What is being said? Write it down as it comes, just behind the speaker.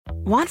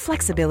Want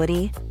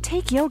flexibility?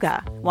 Take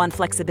yoga. Want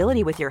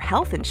flexibility with your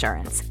health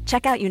insurance?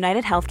 Check out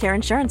United Healthcare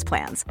Insurance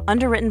Plans.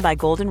 Underwritten by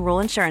Golden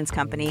Rule Insurance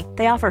Company,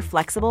 they offer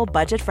flexible,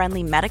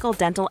 budget-friendly medical,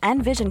 dental,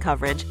 and vision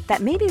coverage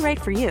that may be right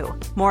for you.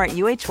 More at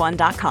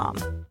uh1.com.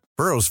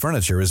 Burrow's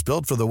furniture is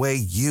built for the way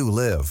you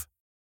live.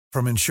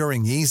 From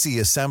ensuring easy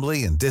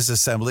assembly and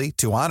disassembly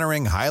to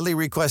honoring highly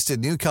requested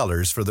new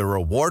colors for their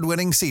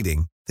award-winning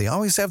seating, they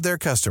always have their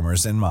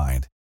customers in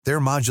mind. Their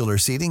modular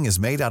seating is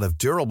made out of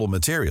durable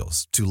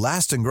materials to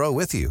last and grow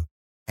with you.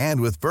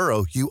 And with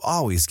Burrow, you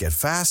always get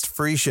fast,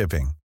 free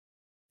shipping.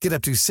 Get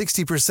up to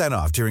 60%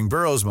 off during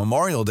Burrow's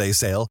Memorial Day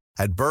sale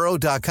at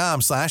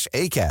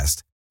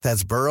burrow.com/ACAST.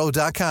 That's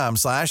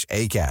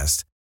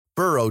burrow.com/ACAST.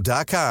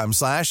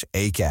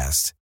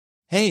 burrow.com/ACAST.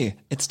 Hey,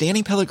 it's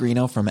Danny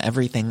Pellegrino from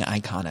Everything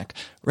Iconic.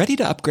 Ready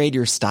to upgrade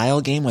your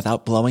style game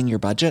without blowing your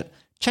budget?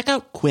 Check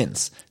out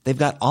Quince.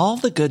 They've got all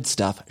the good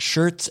stuff,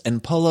 shirts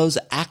and polos,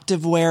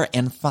 activewear,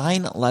 and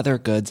fine leather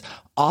goods,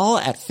 all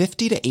at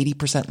 50 to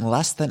 80%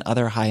 less than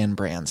other high-end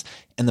brands.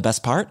 And the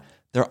best part?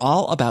 They're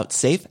all about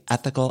safe,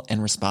 ethical,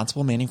 and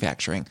responsible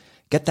manufacturing.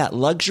 Get that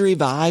luxury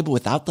vibe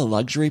without the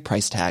luxury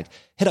price tag.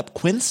 Hit up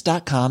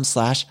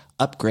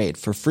quince.com/upgrade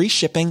for free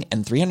shipping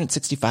and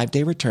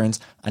 365-day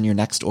returns on your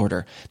next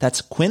order.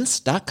 That's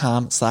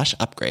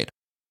quince.com/upgrade.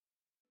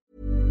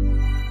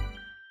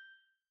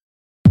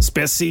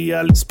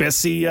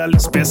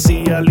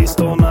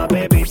 Specialisterna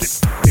baby.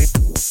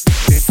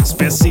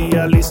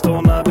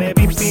 Specialisterna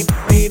baby.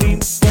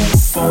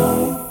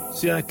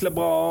 Så jäkla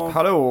bra.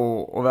 Hallå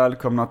och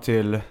välkomna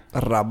till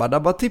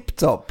Rabba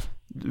Tiptop.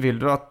 Vill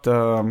du att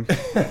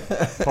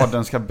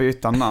podden ska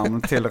byta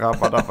namn till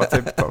Rabba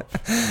Tiptop?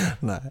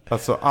 Nej.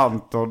 Alltså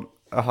Anton,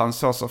 han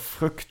såg så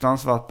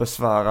fruktansvärt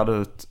besvärad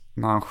ut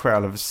när han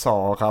själv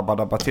sa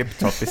Rabba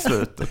Tiptop i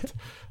slutet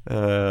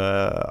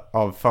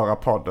av förra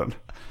podden.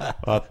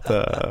 Och att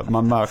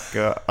man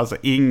märker, alltså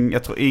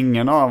jag tror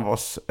ingen av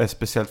oss är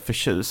speciellt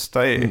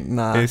förtjusta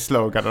i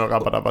sloganen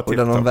Rabba Tiptop. Och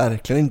den har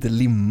verkligen inte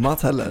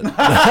limmat heller.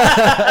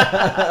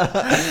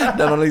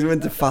 Den har liksom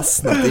inte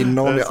fastnat i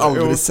någon. Jag har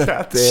aldrig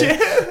sett det.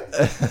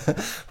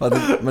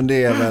 Men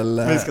det är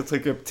väl... Vi ska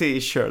trycka upp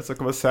t-shirts och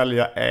kommer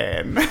sälja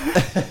en.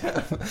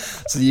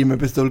 Så Jimmy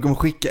Pistol kommer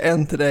skicka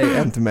en till dig,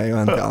 en till mig och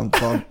en till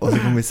Anton. Och så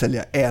kommer vi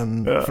sälja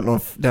en för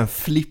den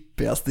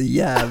flippigaste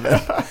jäveln.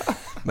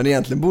 Men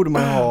egentligen borde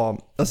man ha...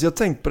 Alltså jag har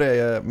tänkt på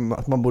det,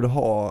 att man borde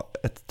ha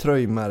ett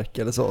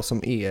tröjmärke eller så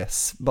som är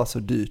bara så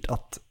dyrt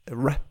att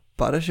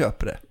rappare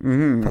köper det.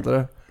 Fattar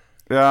du?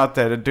 Ja, att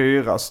det är det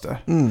dyraste.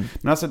 Men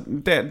alltså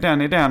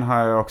den idén har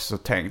jag också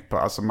tänkt på.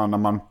 Alltså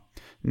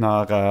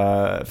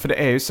för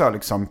det är ju så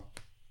liksom...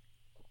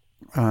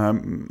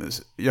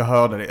 jag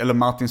hörde det, eller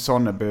Martin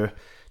Sonneby,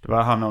 det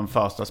var han den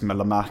första som jag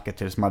lade märke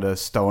till som hade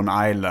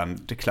Stone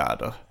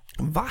Island-kläder.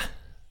 Va?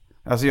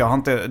 Alltså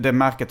det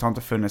märket har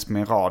inte funnits på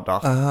min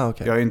radar. Aha,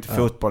 okay. Jag är inte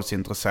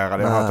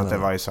fotbollsintresserad. Jag har hört att det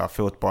var ju så här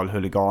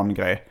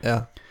fotboll-huligan-grej.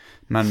 Ja.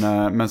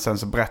 Men sen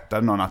så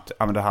berättade någon att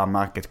det här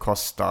märket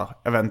kostar,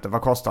 jag vet inte,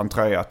 vad kostar en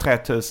tröja?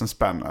 3000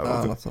 spänn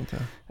eller något sånt, ja.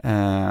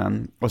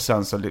 Och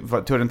sen så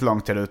tog det inte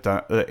lång tid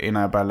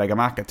innan jag började lägga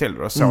märke till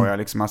det. Då såg jag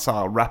liksom att så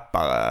här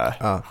rappare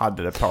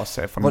hade det på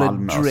sig från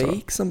Malmö. Var det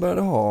Drake som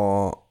började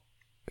ha...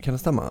 Kan det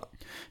stämma?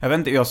 Jag vet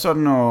inte, jag såg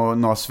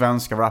några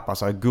svenska rappare,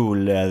 så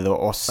Gullel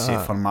och Ossi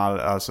från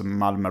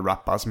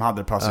Malmö-rappare som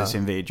hade det på sig i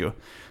sin video.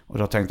 Och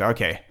då tänkte jag,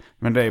 okej,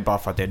 men det är bara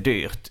för att det är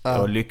dyrt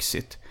och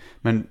lyxigt.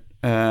 Men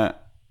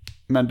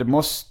det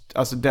måste,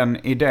 alltså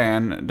den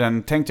idén,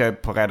 den tänkte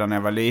jag på redan när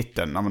jag var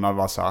liten. När man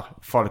var så här,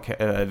 folk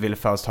ville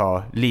först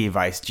ha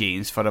Levi's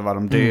jeans för det var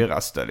de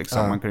dyraste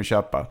liksom, man kunde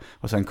köpa.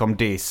 Och sen kom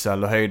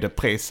Diesel och höjde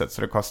priset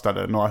så det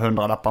kostade några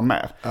hundralappar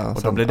mer.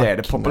 Och då blev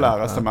det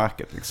populäraste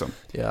märket liksom.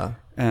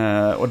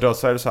 Och då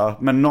så är det så här,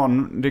 men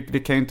det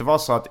kan ju inte vara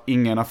så att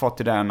ingen har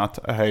fått idén att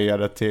höja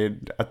det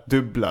till att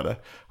dubbla det.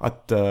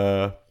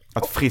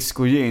 Att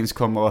Frisco jeans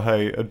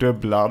kommer att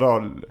dubbla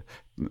då.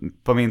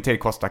 På min tid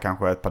kostar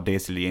kanske ett par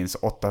Diesel jeans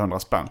 800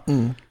 spänn.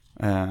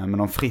 Men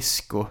om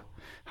Frisco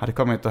hade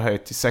kommit och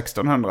höjt till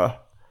 1600,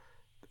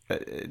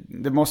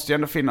 det måste ju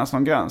ändå finnas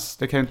någon gräns.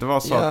 Det kan ju inte vara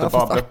så att det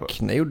bara blir...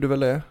 Acne gjorde väl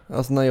det.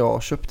 Alltså när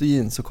jag köpte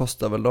jeans så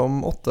kostade väl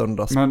de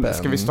 800 spänn. Men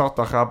ska vi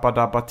starta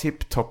Rabba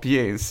Tiptop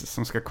jeans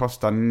som ska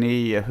kosta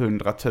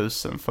 900 000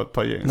 för ett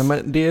par jeans? Nej,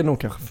 men det är nog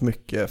kanske för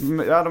mycket.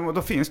 Ja,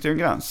 då finns det ju en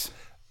gräns.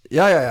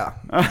 Ja.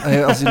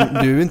 Alltså,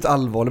 du är inte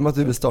allvarlig med att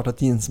du vill starta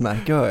ett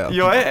jeansmärke, hör jag.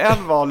 Jag är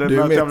allvarlig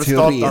med att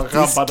jag vill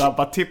starta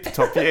Rabba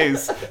Tiptop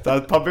jeans. Där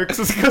ett par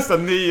byxor ska kosta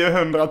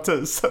 900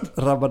 000.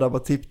 Rabba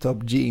Tiptop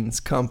Jeans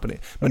Company.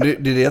 Men det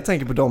är det jag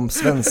tänker på, de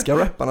svenska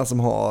rapparna som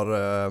har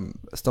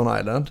Stone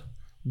Island.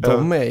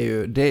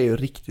 Det är ju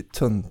riktigt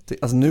tunt.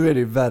 Alltså nu är det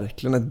ju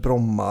verkligen ett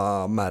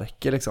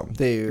Bromma-märke liksom.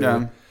 Det är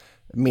ju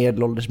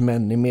medelålders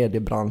män i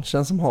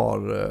mediebranschen som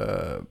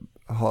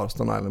har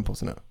Stone Island på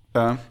sig nu.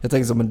 Jag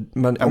tänker så,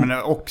 men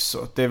också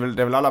det är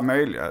väl alla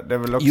möjliga. Det är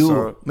väl också...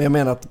 Jo, men jag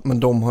menar att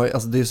de har,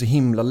 alltså det är så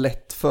himla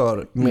lätt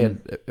för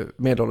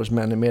medelålders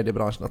män i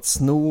mediebranschen att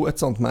sno ett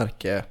sånt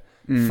märke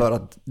För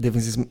att det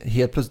finns liksom,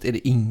 helt plötsligt är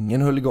det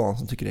ingen huligan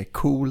som tycker det är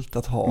coolt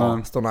att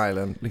ha Stone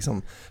Island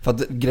liksom. För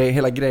att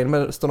hela grejen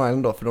med Stone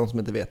Island då, för de som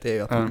inte vet, är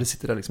ju att det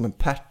sitter där liksom en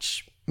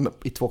patch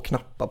i 2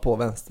 knappar på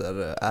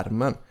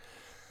vänsterärmen.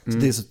 Så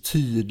det är så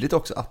tydligt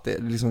också att det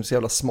är liksom så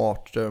jävla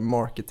smart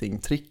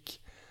marketingtrick.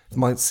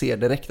 Man ser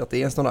direkt att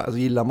det är en Stone Island. Alltså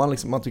gillar man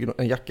liksom, man tycker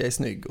en jacka är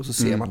snygg och så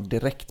ser man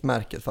direkt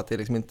märket, för att det är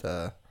liksom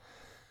inte,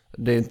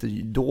 det är inte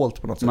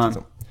dolt på något sätt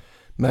liksom.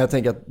 Men jag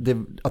tänker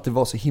att det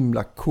var så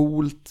himla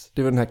coolt.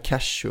 Det var den här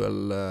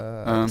casual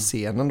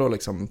scenen då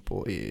liksom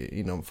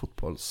inom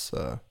fotbolls.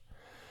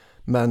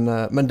 Men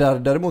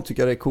däremot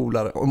tycker jag det är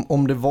coolare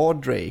om det var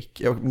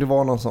Drake, om det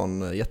var någon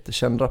sån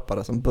jättekänd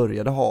rappare som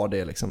började ha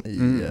det liksom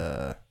i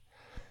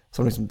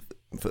som liksom,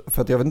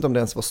 för att jag vet inte om det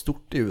ens var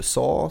stort i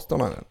USA,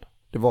 Stone Island.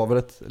 Det var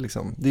väl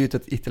liksom, det är ju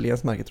ett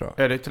italienskt märke tror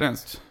jag. Är det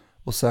italienskt?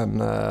 Och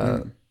sen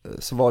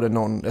så var det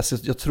någon,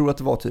 jag tror att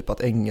det var typ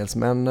att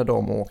engelsmän när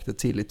de åkte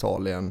till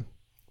Italien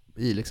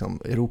i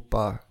liksom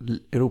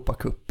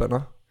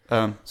Europakupperna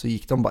så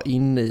gick de bara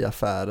in i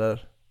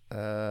affärer,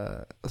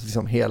 alltså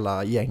liksom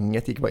hela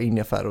gänget gick bara in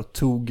i affärer och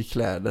tog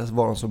kläder, så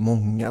var de så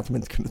många att de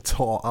inte kunde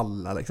ta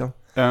alla liksom.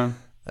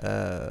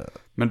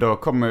 Men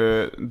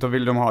då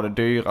vill de ha det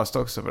dyraste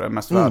också, för det är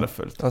mest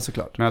värdefullt. Ja,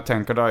 såklart. Men jag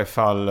tänker då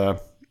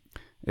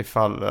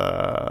ifall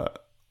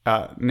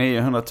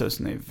 900 000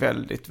 är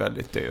väldigt,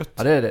 väldigt dyrt.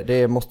 Ja, det är det.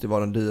 Det måste ju vara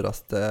den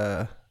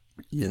dyraste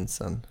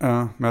jeansen.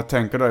 Ja, men jag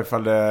tänker då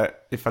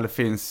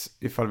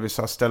ifall vi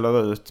så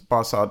ställer ut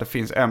bara så att det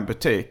finns en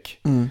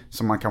butik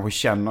som man kanske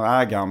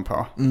känner ägaren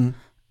på.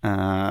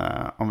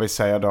 Om vi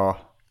säger då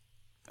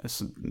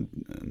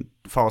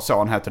far och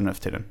son heter det nu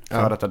för tiden.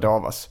 För detta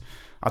Davas.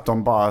 Att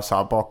de bara så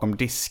här bakom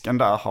disken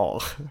där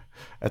har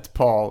ett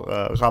par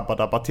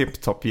Rabba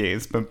Tip-Top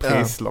jeans med en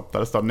prislapp där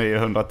det står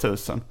 900 000.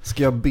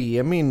 Ska jag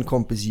be min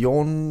kompis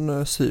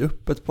John sy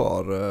upp ett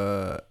par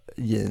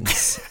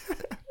jeans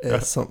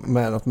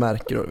med något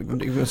märke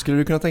då? Skulle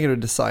du kunna tänka dig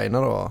att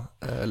designa då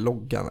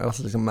loggan,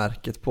 alltså liksom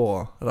märket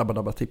på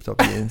Rabba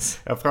Tip-Top jeans?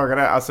 Jag frågar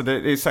det, alltså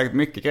det är säkert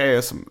mycket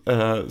grejer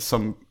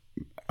som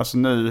alltså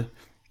nu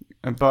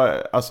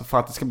alltså för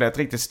att det ska bli ett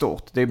riktigt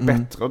stort, det är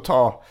bättre att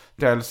ta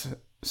dels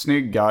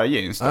snygga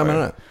jeans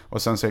då,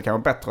 och sen så är det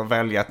kanske bättre att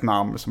välja ett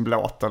namn som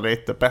låter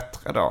lite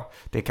bättre då.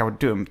 Det är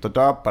kanske dumt att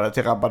döpa det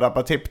till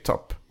Rabba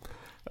Tip-Top.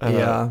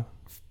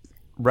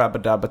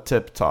 Rabba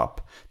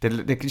Tip-Top.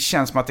 Det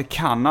känns som att det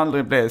kan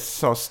aldrig bli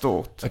så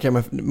stort. Okej,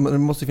 men det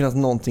måste finnas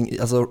någonting,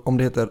 alltså om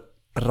det heter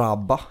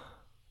Rabba,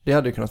 det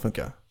hade ju kunnat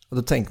funka. Och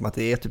då tänker man att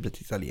det är typ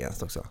lite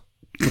italienskt också.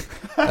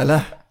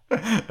 Eller?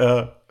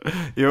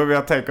 Jo, men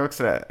jag tänker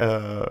också det.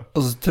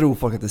 Och så tror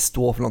folk att det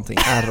står för någonting.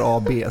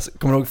 R-A-B.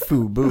 Kommer du ihåg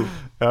Fubu?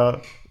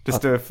 Ja, det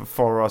står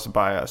för us by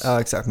us.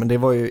 Ja, exakt. Men det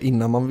var ju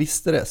innan man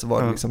visste det, så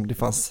var det liksom, det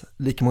fanns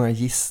lika många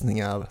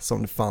gissningar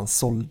som det fanns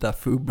sålda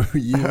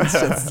Fubu-jeans.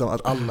 Känns som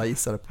att alla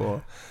gissade på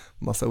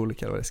massa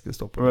olika vad det skulle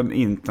stå på. Men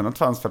internet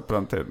fanns väl på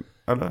den tiden,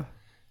 eller?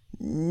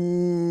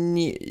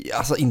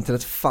 Alltså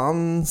internet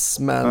fanns,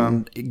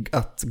 men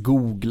att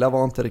googla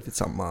var inte riktigt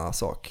samma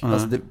sak.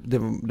 Alltså det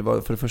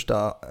var för det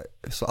första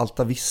så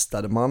Alta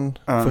Vistade man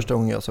första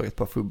gången jag såg ett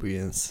par Fubu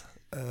jeans.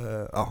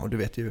 Och du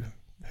vet ju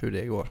hur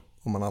det går.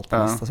 Om man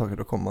Alta Vista saker,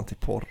 då kommer man till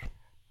porr.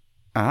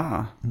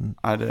 Ja,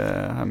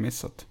 det har jag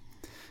missat.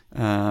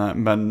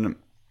 Men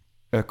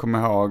jag kommer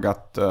ihåg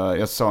att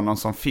jag såg någon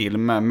sån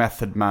film med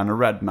Method Man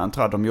och Redman,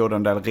 tror jag. De gjorde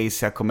en del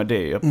risiga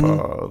komedier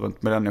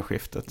runt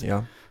millennieskiftet.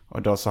 Ja.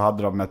 Och då så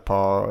hade de ett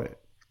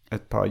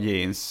par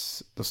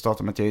jeans. Då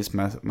startade de ett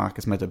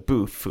jeansmärke som heter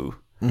Boofu.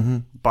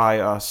 Buy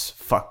us,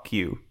 fuck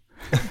you.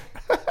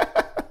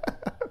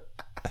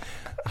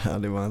 Ja,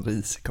 det var en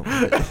risig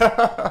komedi.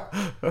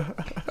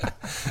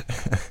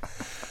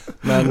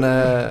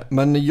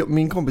 Men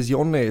min kompis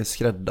John är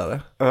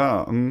skräddare.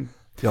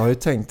 Jag har ju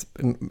tänkt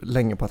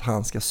länge på att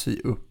han ska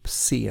sy upp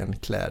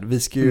scenkläder.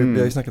 Vi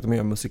har ju snackat om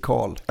en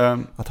musikal.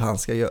 Att han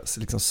ska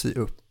liksom sy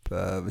upp,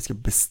 vi ska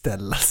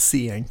beställa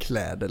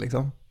scenkläder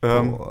liksom.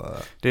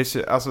 Det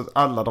är alltså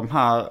alla de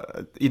här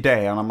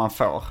idéerna man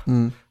får.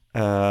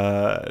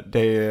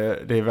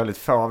 Det är väldigt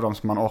få av dem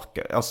som man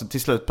orkar. Alltså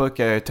till slut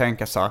brukar jag ju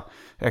tänka så här,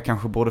 jag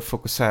kanske borde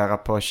fokusera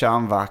på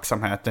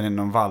kärnverksamheten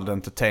inom Vald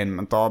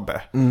Entertainment AB.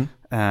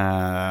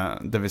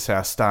 Det vill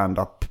säga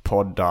stand-up,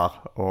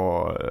 poddar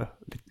och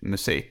lite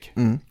musik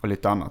och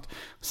lite annat.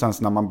 Sen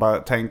så när man börjar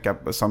tänka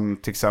som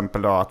till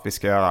exempel då att vi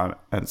ska göra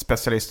en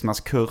specialisternas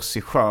kurs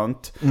i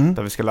skönt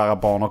där vi ska lära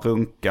barn att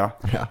runka.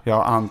 Jag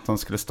och Anton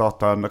skulle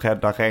starta en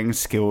Rädda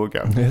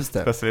regnskogen. Just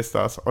det.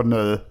 Specialisternas, och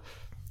nu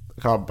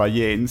Rabba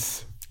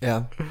jeans.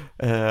 Ja.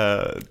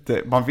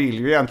 Man vill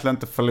ju egentligen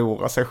inte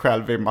förlora sig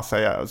själv i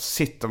massa.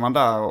 Sitter man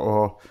där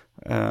och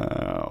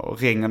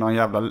ringer någon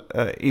jävla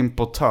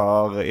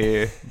importör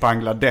i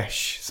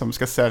Bangladesh som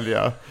ska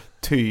sälja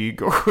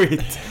tyg och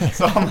skit,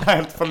 så har man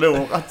helt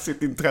förlorat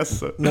sitt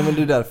intresse. Nej, men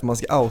det är därför man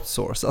ska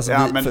outsource. Alltså,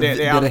 men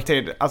det är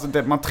alltid,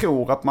 alltså man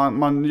tror att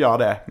man gör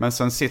det, men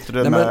sen sitter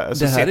du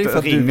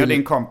ringer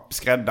din kompis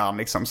skräddaren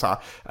liksom så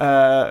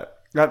här.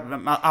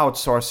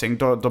 Outsourcing,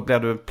 då blir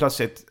du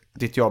plötsligt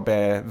ditt jobb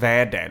är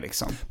vd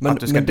liksom. Men, att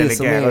du ska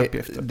delegera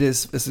uppgifter.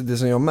 Det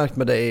som jag har märkt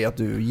med dig är att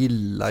du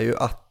gillar ju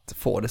att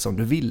få det som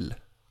du vill.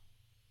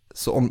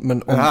 Så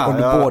om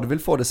du både vill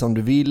få det som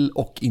du vill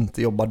och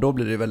inte jobba, då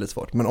blir det väldigt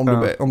svårt. Men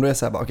om du är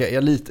så här,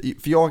 okej,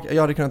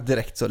 jag hade kunnat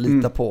direkt så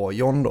lita på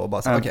John då.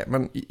 Bara så okej,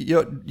 men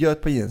gör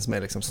ett par jeans som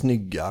är liksom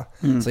snygga.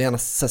 Så gärna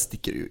så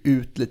sticker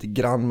ut lite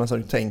grann, men så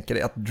du tänker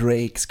dig att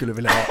Drake skulle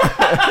vilja ha.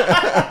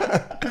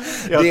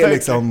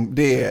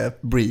 Det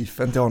är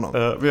briefen till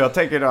honom. Men jag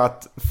tänker då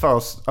att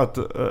först att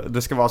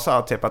det ska vara så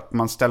här typ att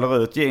man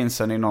ställer ut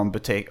jeansen i någon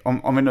butik.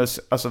 Om vi nu,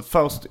 alltså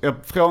först, jag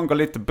frångår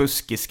lite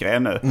buskisgrej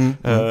nu.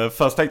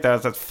 Först tänkte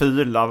jag att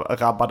fula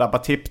Rabba Dabba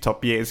Tip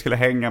Top jeans skulle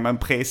hänga med en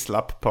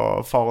prislapp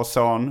på far och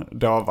son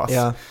Dovas.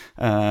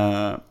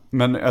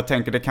 Men jag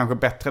tänker det är kanske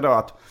bättre då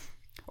att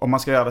om man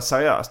ska göra det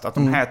seriöst, att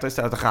de heter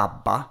istället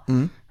Rabba.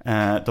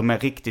 De är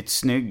riktigt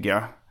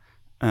snygga.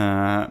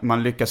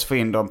 Man lyckas få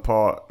in dem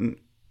på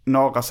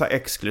några så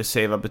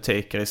exklusiva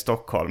butiker i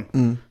Stockholm.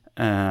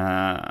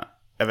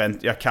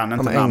 Jag kan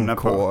inte namnen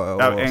på.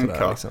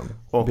 NK. Liksom.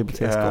 Och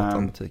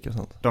Biblioteksgatan butiker och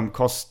sånt. De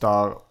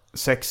kostar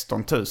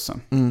 16 000.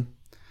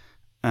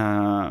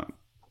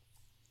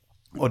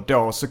 Och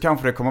då så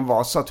kanske det kommer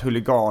vara så att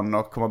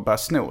huliganer kommer börja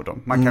sno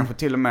dem. Man kanske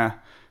till och med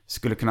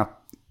skulle kunna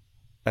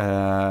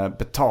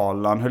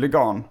betala en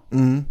huligan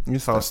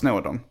för att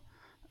sno dem.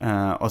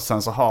 Och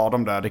sen så har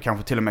de där, det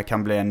kanske till och med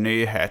kan bli en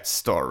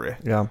nyhetsstory.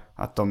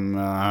 Att de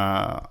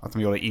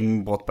gjorde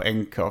inbrott på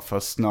NK för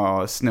att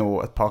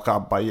sno ett par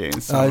Rabba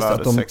jeans.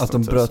 Att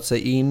de bröt sig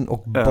in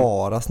och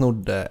bara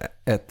snodde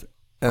ett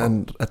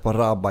par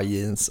Rabba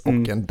jeans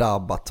och en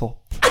Dabba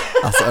topp.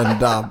 Alltså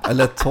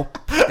eller topp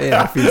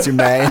finns ju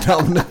med i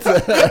namnet.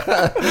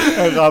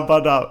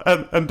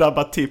 En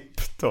Dabba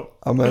tipp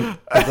topp. Ja,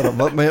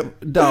 men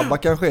Dabba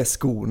kanske är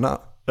skorna.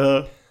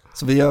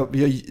 Så vi gör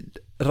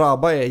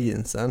Rabba är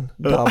jeansen,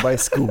 Dabba är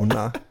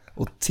skorna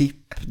och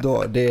tipp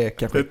då, det är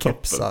kanske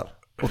kepsar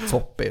och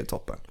topp är ju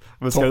toppen.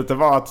 Men ska det inte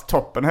vara att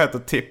toppen heter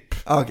tipp?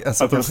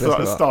 Alltså, att de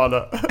stal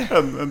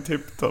en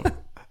tipptopp.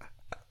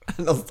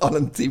 De stal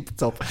en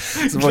tipptopp.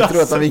 Så man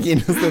tror att de gick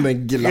in och stod med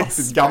en glass.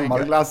 Riktigt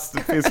gammal glass,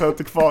 det finns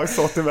inte kvar i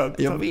sortimentet.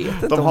 Jag vet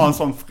inte. De har en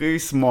sån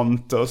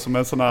frysmonter som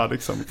är sån här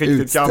liksom,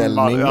 riktigt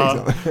gammal.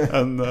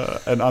 Liksom.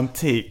 En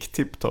antik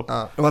tipptopp.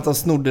 Ja, och att de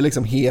snodde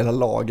liksom hela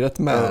lagret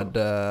med,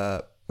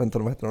 vänta,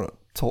 vad heter de?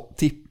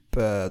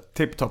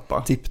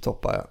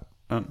 Tipptoppar,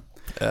 ja.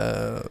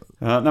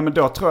 Nej, men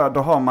då tror jag, då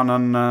har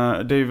man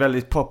det är ju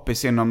väldigt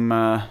poppis inom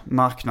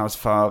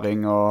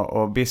marknadsföring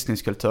och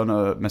businesskultur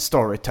nu med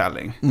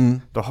storytelling.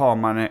 Då har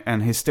man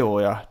en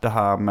historia, det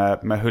här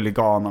med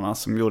huliganerna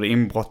som gjorde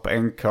inbrott på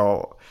NK.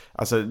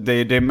 Alltså det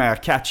är mer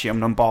catchy om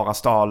de bara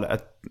stal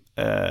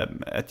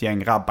ett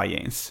gäng Rabba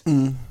jeans.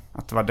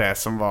 Att det var det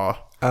som var...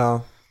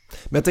 Ja.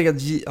 Men jag tänker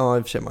att i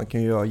och för sig man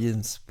kan ju göra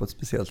jeans på ett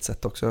speciellt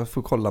sätt också. Jag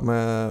får kolla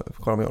med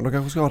de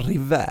kanske ska ha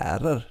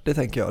rivärer. Det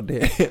tänker jag.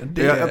 Det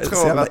är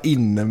så jävla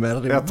inne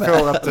med rivärer. Jag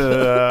tror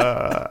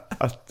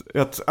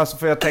att alltså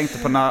för jag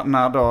tänkte på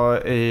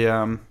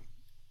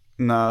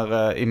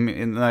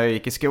när jag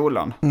gick i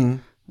skolan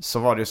så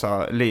var det ju så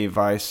här,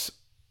 Levi's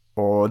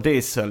och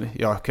Diesel.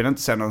 Jag kunde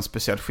inte se någon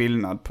speciell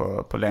skillnad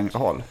på längre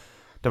håll.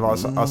 Det var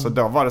så, alltså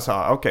då var det så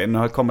här, okej,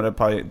 nu kommer det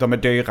på, de är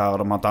dyrare och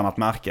de har ett annat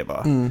märke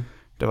va.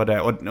 Det var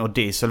det. Och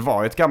Diesel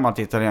var ju ett gammalt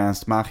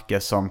italienskt märke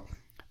som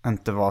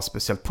inte var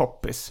speciellt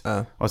poppis.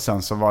 Och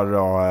sen så var det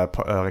då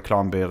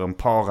reklambyrån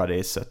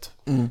Paradiset.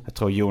 Jag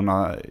tror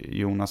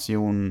Jonas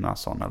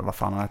Jonasson eller vad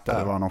fan han hette.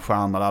 Det var någon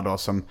stjärna där då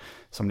som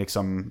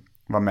liksom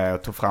var med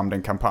och tog fram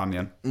den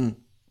kampanjen.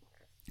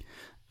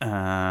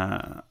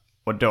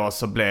 Och då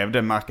så blev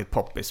det märket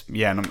poppis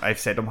genom, i och för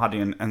sig, de hade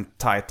ju en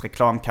tight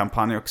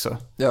reklamkampanj också.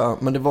 Ja,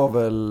 men det var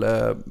väl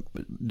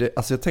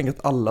alltså jag tänker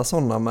att alla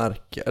sådana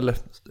märken, eller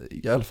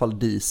i alla fall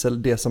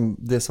Diesel,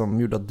 det som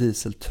gjorde att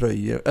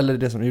Dieseltröjor, eller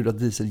det som gjorde att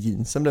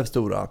Dieseljeansen blev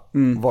stora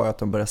var ju att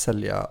de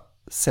började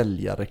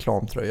sälja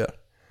reklamtröjor.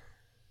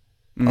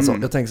 Alltså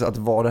jag tänker så att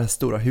det var det här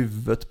stora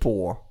huvudet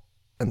på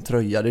en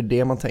tröja, det är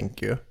det man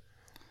tänker ju.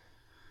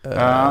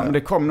 Men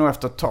det kom nog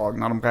efter ett tag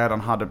när de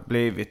redan hade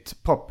blivit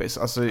poppis.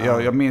 Alltså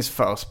jag minns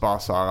först bara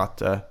så här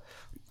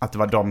att det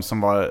var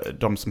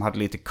de som hade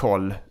lite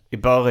koll i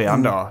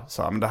början då.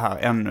 Så men det här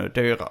är ännu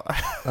dyrare.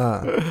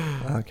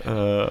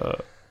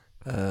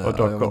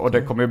 Och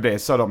det kommer ju bli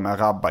så då med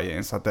Rabba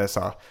jeans att det är så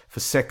här, för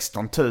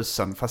 16 000,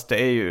 fast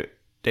det är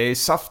ju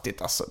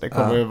saftigt alltså. Det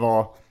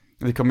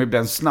kommer ju bli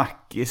en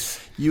snackis.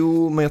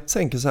 Jo, men jag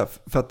tänker så här,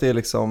 för att det är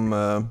liksom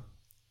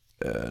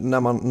när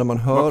man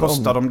hör. Vad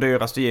kostar de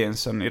dyraste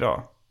jeansen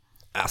idag?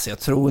 Alltså jag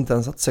tror inte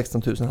ens att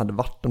 16 000 hade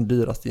varit de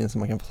dyraste jeansen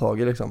man kan få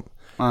tag i liksom.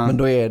 Men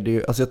då är det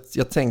ju, alltså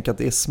jag tänker att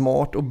det är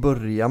smart att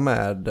börja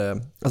med,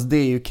 alltså det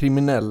är ju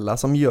kriminella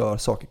som gör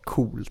saker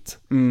coolt.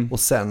 Och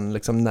sen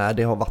liksom när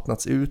det har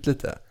vattnats ut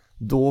lite,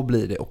 då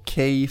blir det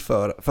okej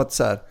för att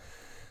så här,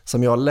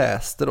 som jag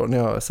läste då när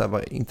jag så här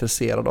var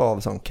intresserad av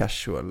sån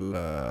casual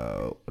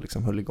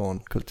liksom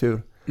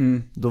huligankultur.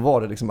 Då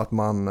var det liksom att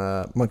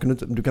man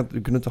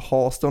kunde inte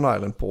ha Stone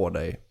Island på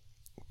dig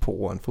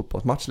på en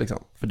fotbollsmatch liksom.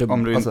 För det,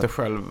 om du inte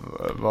själv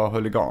var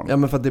huligan. Ja,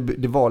 men för att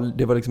det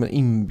var liksom en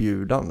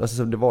inbjudan.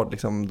 Alltså det var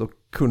liksom, då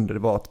kunde det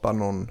vara att bara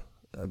någon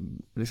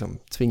liksom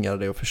tvingade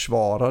dig att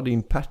försvara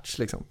din patch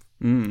liksom.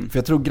 För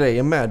jag tror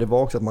grejen med det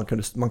var också att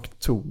man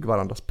tog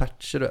varandras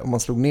patcher. Om man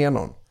slog ner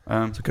någon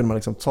så kunde man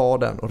liksom ta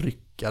den och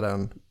rycka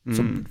den.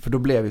 Så, för då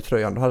blev ju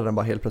tröjan, då hade den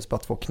bara helt plötsligt bara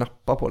 2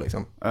 knappar på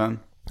liksom.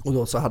 Och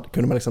då så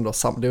kunde man liksom då,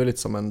 det var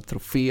lite som en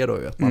trofé då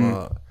ju, att man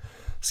har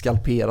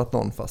skalperat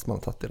någon fast man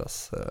har tagit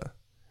deras...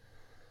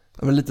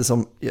 men lite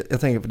som, jag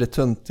tänker på det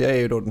töntiga är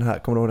ju då den här,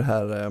 kommer du ihåg det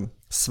här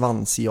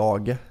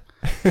svansjage?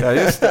 Ja,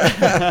 just det.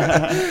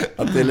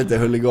 Att det är lite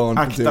huligan.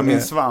 Akta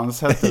min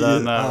svans hette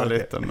det när jag var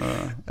liten.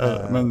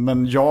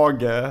 Men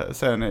jag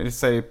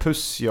säger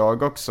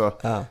pussjag också.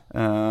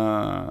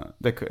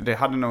 Det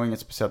hade nog inget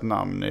speciellt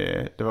namn.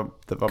 Det var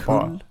Kull?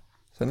 bara...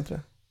 Sen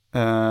inte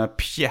det?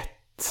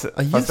 Pjätt.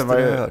 Fast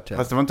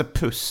det var inte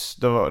puss.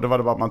 Då var det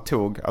bara att man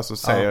tog. Alltså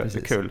säger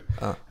kull.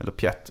 Eller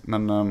pjätt.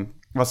 Men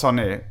vad sa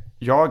ni?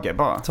 Jage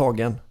bara?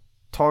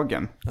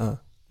 Tagen.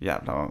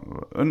 Jävlar.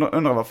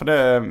 Undrar varför det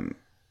är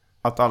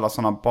att alla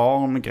sådana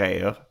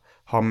barngrejer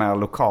har mer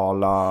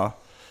lokala...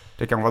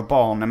 Det kan vara att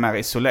barn är mer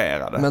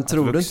isolerade. Men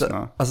tror du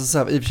inte... Alltså så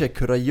här, i och för sig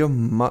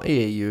kurragömma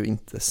är ju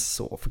inte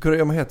så... För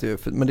kurragömma heter ju...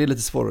 Men det är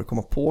lite svårare att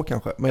komma på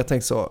kanske. Men jag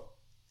tänker så...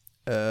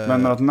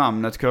 Men att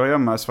namnet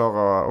kurragömma är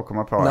svårare att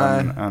komma på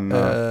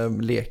än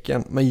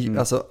leken. Men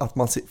alltså att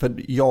man... För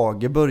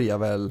jag börjar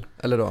väl...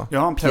 Eller då? Jag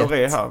har en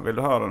teori här. Vill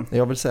du höra den?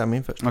 Jag vill säga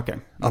min först. Okay.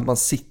 Att man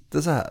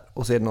sitter så här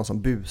och så är det någon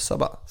som busar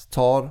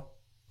bara.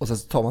 Och sen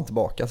så tar man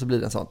tillbaka, så blir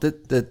det en sån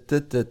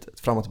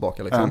fram och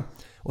tillbaka liksom.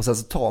 Och sen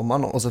så tar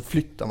man någon och så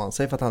flyttar man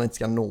sig för att han inte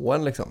ska nå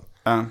en liksom.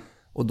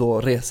 Och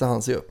då reser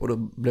han sig upp och då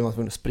blir man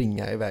tvungen att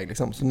springa iväg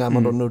liksom. Så när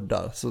man då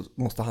nuddar så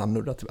måste han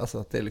nudda till, alltså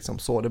att det är liksom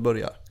så det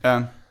börjar.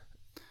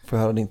 Får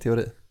jag höra din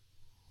teori?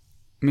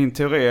 Min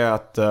teori är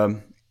att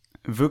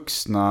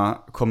vuxna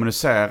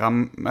kommunicerar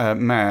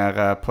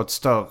mer på ett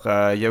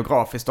större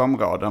geografiskt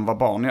område än vad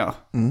barn gör.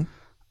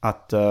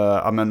 Att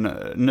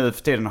nu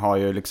för tiden har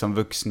ju liksom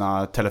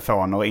vuxna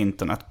telefoner och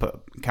internet.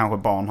 Kanske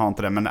barn har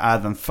inte det, men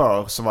även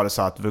förr så var det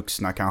så att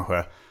vuxna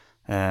kanske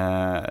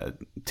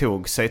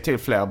tog sig till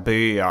fler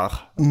byar,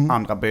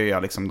 andra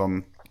byar, liksom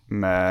de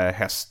med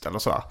häst eller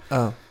sådär.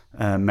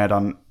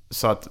 Medan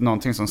så att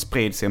någonting som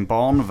sprids i en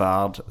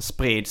barnvärld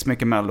sprids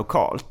mycket mer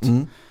lokalt.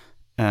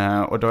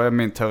 Och då är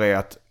min teori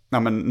att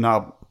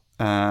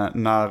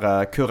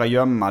när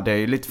kurragömma, det är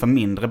ju lite för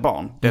mindre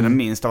barn. Det är den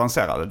minst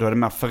avancerade. Då är det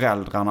mer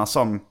föräldrarna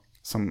som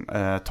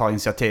tar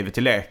initiativet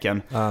till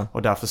leken.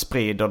 Och därför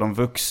sprider de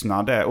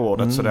vuxna det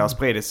ordet. Så det har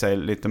spridit sig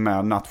lite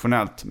mer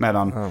nationellt.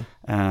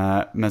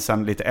 Men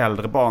sen lite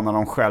äldre barn, när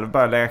de själv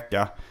börjar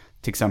leka,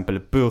 till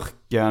exempel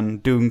burken,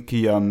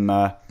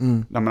 dunkgömme,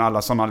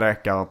 alla sådana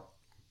lekar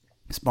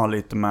som har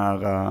lite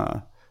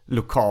mer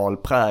lokal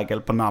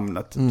prägel på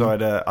namnet. Då är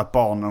det att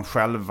barnen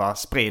själva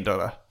sprider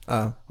det.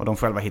 Och de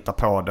själva hittar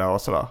på det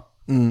och sådär.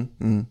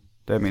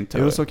 Det är min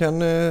teori. Jo, så kan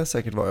det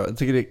säkert vara. Jag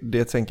tycker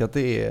jag tänker att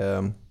det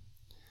är...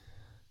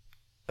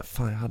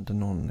 Fan, jag hade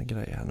någon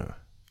grej här nu.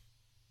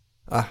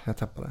 Jag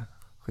tappade det.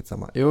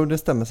 Skitsamma. Jo, det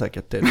stämmer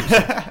säkert det du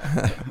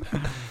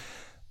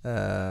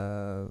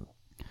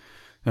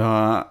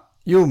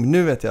Jo,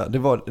 nu vet jag. Det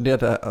var det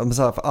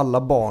så här, för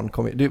alla barn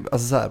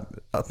alltså så här,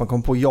 att man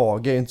kom på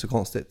jag är ju inte så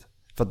konstigt.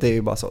 För att det är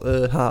ju bara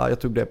så, jag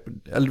tog det.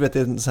 Eller du vet, det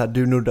är så här,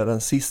 du nuddade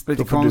den sist.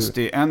 Lite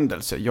konstig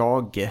ändelse,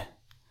 jag.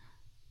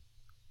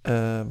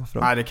 Varför då?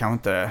 Nej, det kan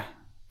inte.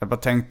 Jag bara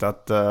tänkte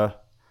att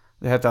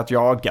det heter att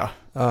jaga.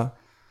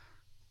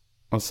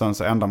 Och sen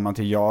så ändrar man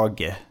till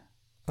jag.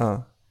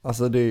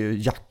 Alltså det är ju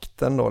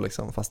jakten då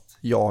liksom, fast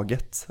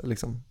jaget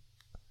liksom.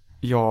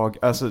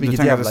 Alltså vilket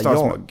du jävla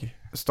jag?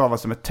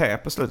 Stavas som ett T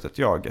på slutet,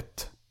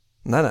 jaget.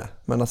 Nej,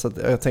 men alltså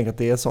jag tänker att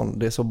det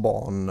är så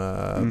barn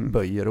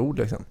böjer ord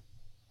liksom.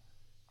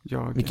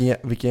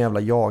 Vilken jävla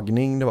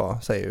jagning det var,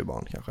 säger ju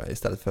barn kanske,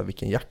 istället för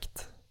vilken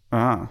jakt.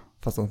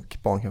 Fast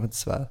barn kanske inte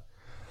svär.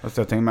 Fast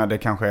jag tänker med det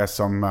kanske är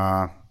som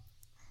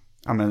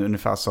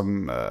ungefär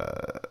som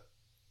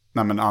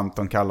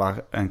Anton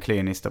kallar en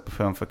klinisk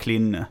depression för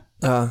klinne.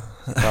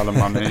 Kallar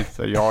man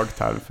det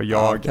jagterm för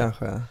jag.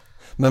 Kanske.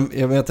 Men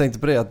jag tänkte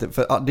på det, att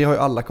för det har ju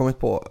alla kommit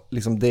på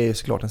liksom, det är ju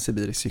såklart en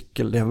sibirisk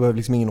cykel. Det behöver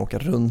liksom ingen åka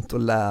runt och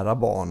lära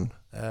barn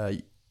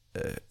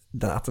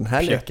att den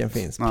här leken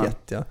finns,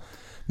 pjätt.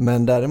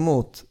 Men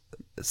däremot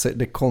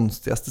det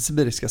konstigaste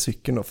sibiriska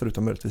cykeln då,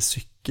 förutom möjligtvis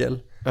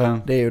cykel,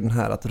 det är ju den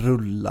här att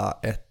rulla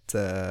ett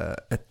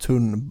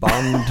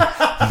tunnband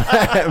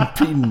med en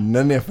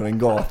pinne ner för en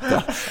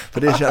gata.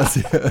 För det känns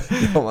ju,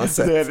 det har man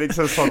sett. Det är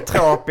liksom så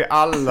trop i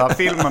alla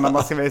filmer när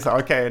man ska visa,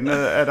 okej, nu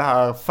är det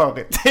här förr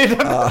i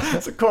tiden.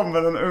 Så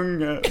kommer en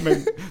unge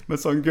med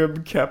sån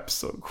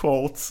gubbkeps och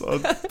shorts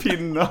och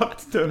pinne och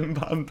ett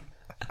tunnband.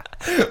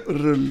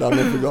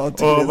 Rullande på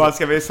gatan. Och man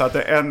ska visa att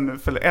det är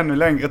för ännu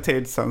längre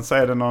tid sen så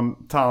är det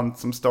någon tant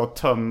som står och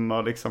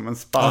tömmer liksom en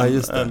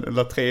spann, en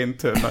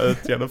latrintunna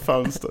ut genom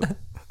fönstret.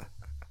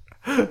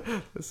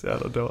 Det är så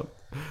jävla dåligt.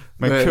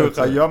 Men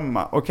kurra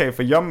gömma. Okej,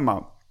 för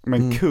gömma.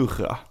 Men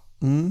kurra.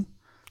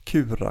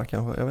 Kura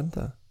kanske, jag vet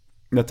inte.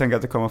 Jag tänker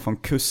att det kommer från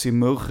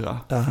kussimurra.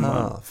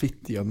 Aha,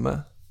 fittgömme.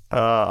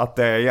 Att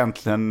det är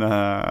egentligen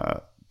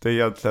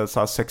så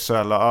här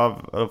sexuella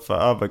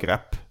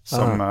övergrepp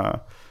som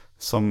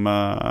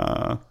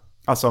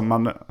alltså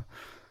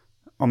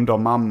om då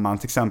mamman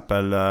till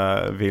exempel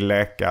vill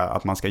leka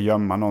att man ska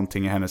gömma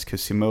någonting i hennes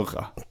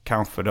kussimurra,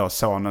 kanske då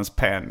sonens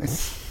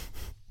penis.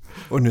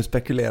 Och nu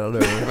spekulerar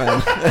du.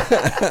 Men...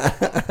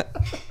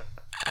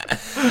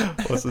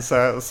 Och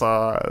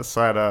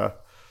så är det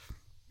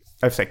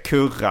i och för sig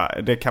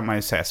kurra, det kan man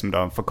ju se som då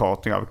en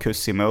förkortning av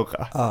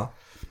kussimurra. Ja.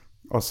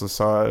 Och så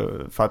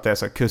för att det är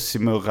så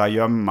kussimurra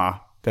gömma,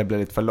 det blir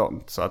lite för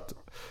långt så att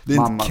det är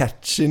mamma... inte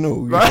catchy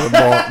nog för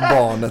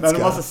barnet ska... Men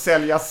det måste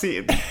säljas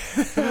in.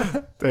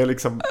 Det är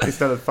liksom,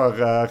 istället för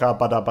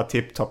Rabba Dabba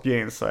Tip Top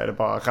Jeans så är det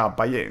bara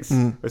Rabba Jeans.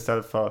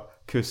 Istället för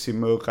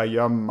Kussimurra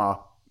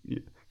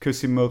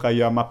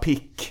gömma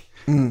pick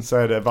så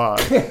är det bara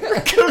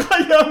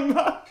Kurra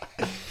gömma.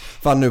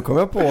 Fan, nu kom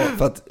jag på,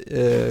 för att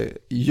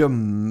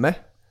gömme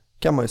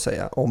kan man ju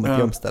säga om ett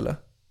gömställe.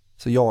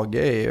 Så jag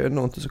är ju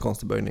nog inte så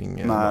konstig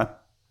böjning. Nej.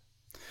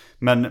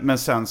 Men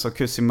sen så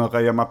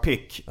kussimurra gömma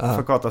pick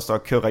förkortas då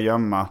kurra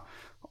gömma.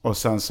 Och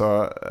sen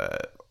så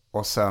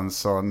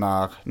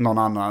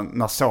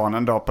när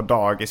sonen då på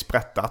dagis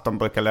berättar att de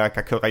brukar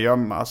leka kurra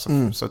gömma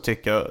så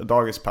tycker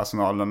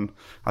dagispersonalen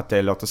att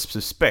det låter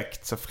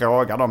suspekt. Så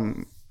frågar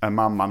de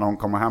mamma när hon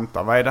kommer och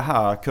hämtar, vad är det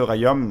här kurra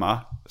gömma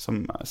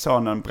som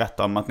sonen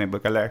berättar om att ni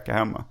brukar leka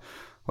hemma?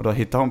 Och då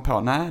hittar hon på,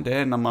 nej det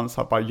är när man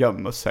så bara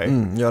gömmer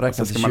sig. Jag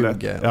räknar till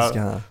 20.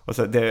 Och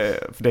så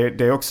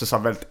det är också så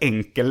väldigt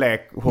enkel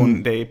lek.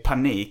 Det är i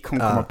panik hon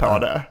kommer på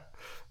det.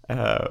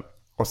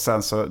 Och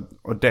sen så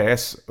och det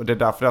är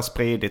därför det har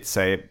spridit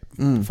sig.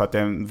 För att det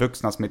är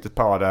vuxna som hittat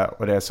på det.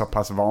 Och det är så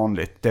pass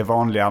vanligt. Det är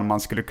vanligare än man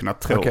skulle kunna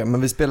tro. Okej,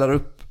 men vi spelar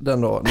upp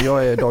den då.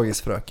 Jag är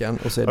dagisfröken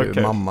och så är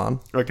du mamman.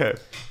 Okej.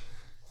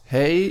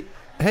 Hej.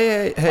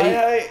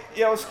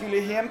 Jag skulle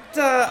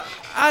hämta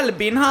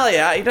Albin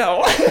här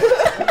idag.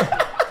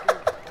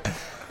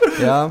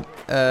 Ja,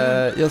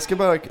 jag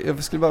skulle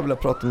bara vilja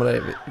prata med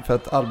dig för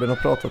att Albin har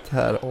pratat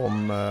här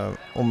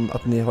om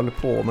att ni håller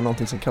på med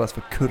någonting som kallas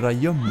för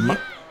kurragömma.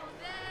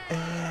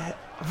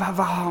 Vad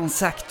har han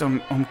sagt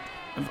om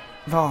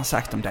vad har han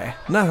sagt om det?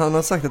 Nej, han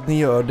har sagt att ni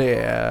gör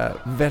det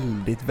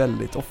väldigt,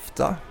 väldigt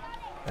ofta.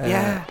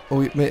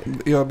 Och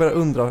jag börjar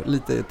undra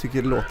lite, jag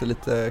tycker det låter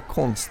lite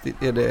konstigt.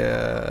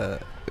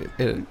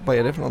 Vad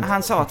är det för någonting?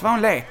 Han sa att det var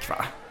en lek,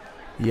 va?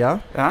 Ja.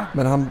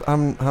 Men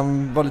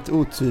han var lite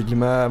otydlig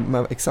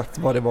med exakt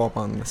vad det var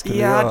man skulle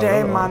göra. Ja, det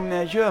är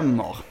man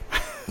gömmer.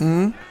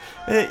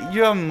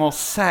 Gömmer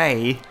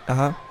sig.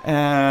 Ja,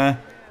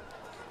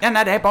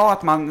 nej, det är bara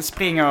att man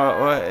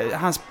springer och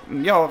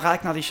jag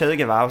räknar till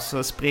 20 varv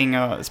så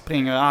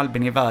springer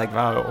Albin iväg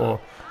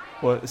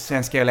och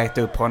sen ska jag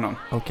leta upp honom.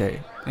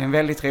 Okej. Det är en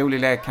väldigt rolig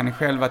lek, kan ni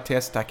själva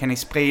testa, kan ni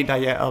sprida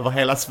över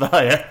hela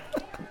Sverige.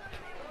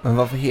 Men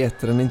varför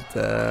heter den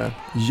inte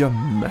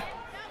gömme?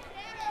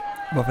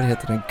 Varför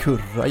heter den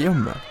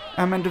kurragömme?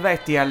 Ja, men du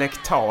vet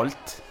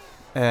dialektalt,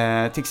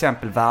 till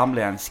exempel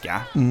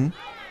värmländska.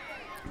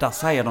 Där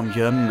säger de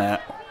gömme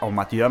om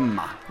att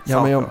gömma.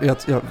 Ja, men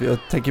jag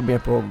tänker mer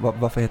på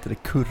varför heter det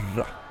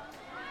kurra?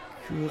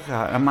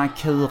 Kurra, man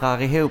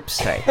kurar ihop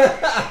sig.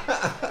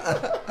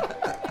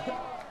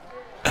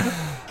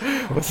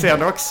 Och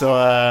sen också,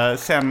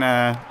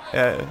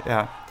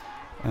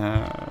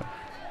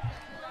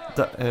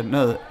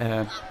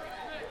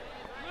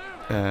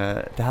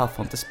 det här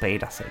får inte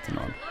sprida sig till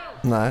någon.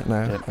 Nej.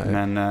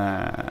 Men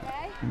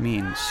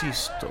min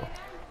syster,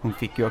 hon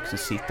fick ju också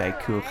sitta i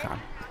kurran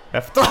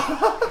efter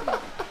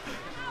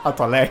att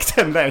ha lekt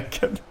den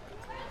leken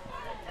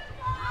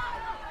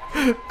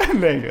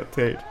en längre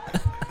tid.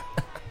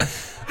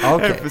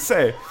 Okej. Jag får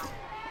se.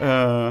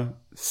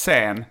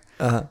 Sen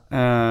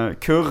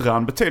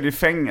kurran betyder ju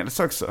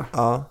fängelse också.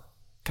 Ja.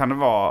 Kan det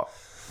vara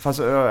fast,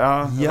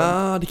 ja,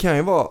 det kan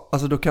ju vara.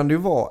 Alltså då kan det ju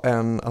vara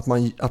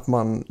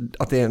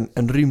att det är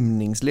en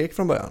rymningslek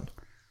från början.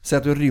 Säg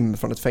att du rymmer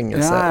från ett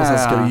fängelse och sen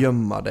ska du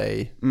gömma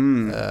dig.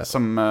 Men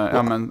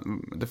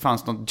det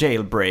fanns något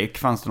jailbreak,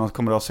 fanns det något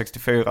Commodore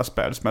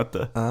 64-spel som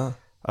hette.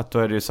 Att då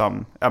är det ju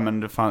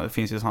det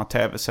finns ju sådana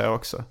tv-serier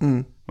också.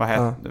 Vad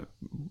heter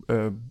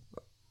det?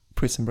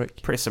 Prison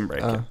Break. Prison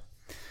Break.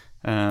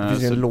 Det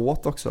finns ju en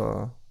låt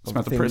också som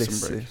heter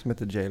Prison Break. Som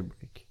heter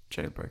Jailbreak.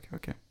 Jailbreak,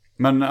 okej.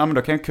 Men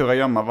då kan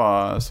kurragömma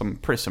vara som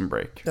Prison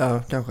Break. Ja,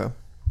 kanske.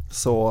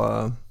 Så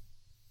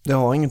det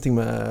har ingenting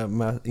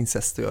med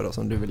incest att göra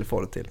som du ville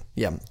få det till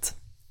jämt.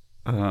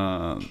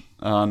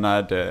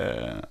 Nej,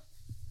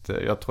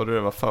 jag trodde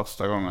det var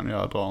första gången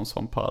jag drar en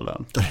sån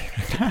parallell.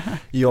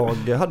 Jag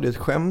hade ett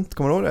skämt,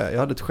 kommer du ihåg det? Jag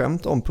hade ett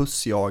skämt om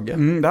pussjage.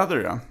 Det hade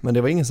du, ja. Men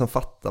det var ingen som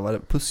fattade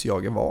vad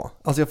pussjage var.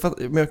 Alltså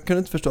men jag kunde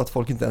inte förstå att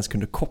folk inte ens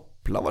kunde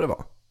koppla vad det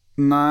var.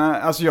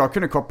 Nej, alltså jag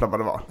kunde koppla vad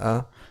det var.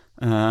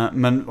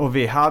 Och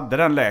vi hade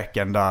den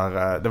leken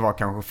där det var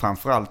kanske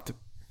framförallt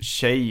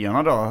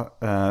tjejerna då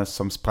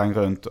som sprang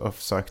runt och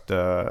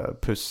försökte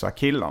pussa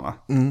killarna.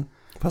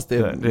 Fast det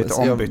är lite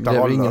så ombytta det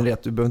är roller. ingen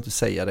rätt, du behöver inte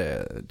säga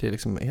det. Det är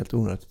liksom helt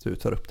onödigt att du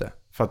tar upp det.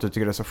 För att du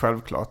tycker det är så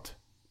självklart.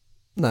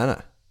 Nej.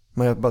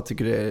 Men jag bara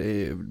tycker det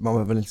är, man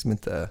behöver liksom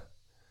inte...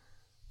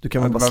 Du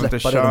kan väl Du bara behöver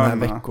släppa inte det de här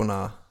köna.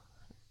 veckorna.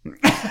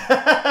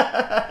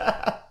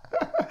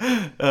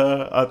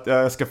 Att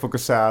jag ska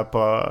fokusera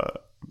på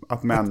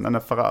att männen är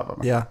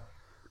förövarna. Ja,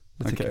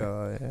 det tycker Okej.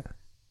 jag är...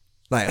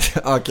 Nej,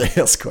 okej,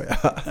 jag skojar.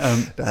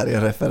 Det här är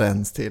en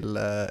referens till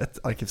ett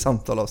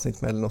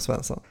Arkivsamtal-avsnitt med Elinor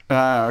Svensson.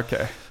 Ja,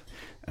 okej.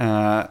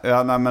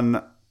 Ja, nej men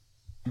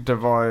det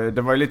var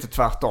ju lite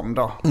tvärtom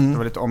då. Det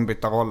var lite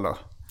ombytta roller.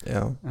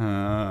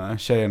 Ja.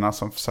 Tjejerna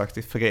som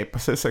försökte förgripa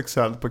sig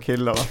sexuellt på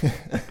killarna.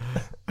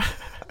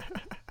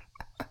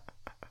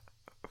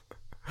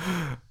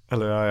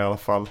 Eller ja, i alla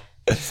fall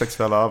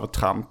sexuella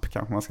övertramp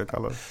kanske man ska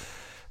kalla det.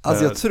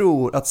 Alltså jag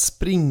tror att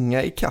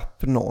springa i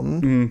kapp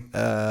någon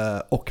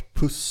och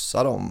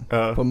pussa dem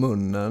på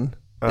munnen,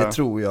 det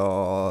tror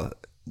jag,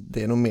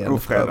 det är nog mer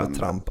ett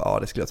övertramp. Ja,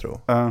 det skulle jag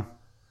tro.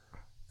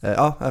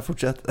 Ja,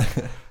 fortsätt.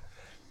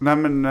 Nej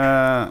men,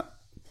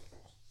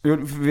 jo,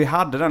 vi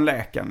hade den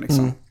leken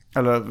liksom.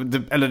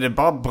 Eller det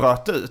bara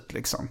bröt ut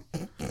liksom.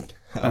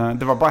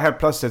 Det var bara helt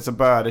plötsligt så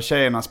började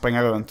tjejerna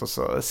springa runt och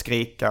så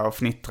skrika och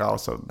fnittra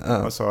och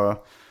så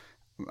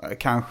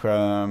kanske...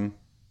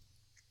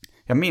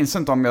 Jag minns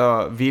inte om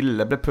jag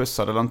ville bli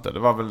pussad eller inte. Det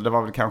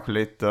var väl kanske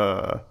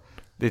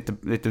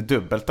lite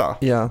dubbelt där.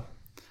 Ja.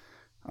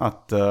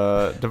 Att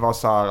det var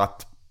så här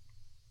att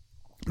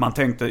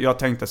jag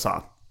tänkte så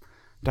här: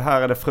 det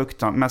här är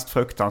det mest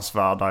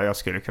fruktansvärda jag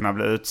skulle kunna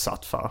bli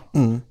utsatt för.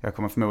 Jag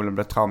kommer förmodligen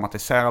bli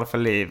traumatiserad för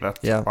livet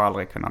och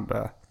aldrig kunna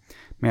bli.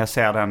 Men jag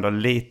ser det ändå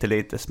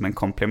lite som en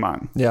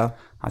komplimang. Ja,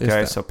 att jag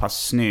är så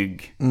pass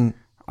snygg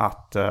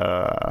att...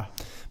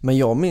 Men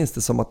jag minns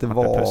det som att det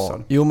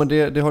var... Jo, men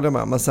det håller jag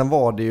med. Men sen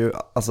var det ju...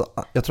 Alltså,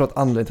 jag tror att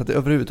anledningen till att det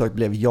överhuvudtaget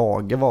blev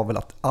jag var väl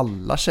att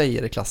alla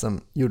tjejer i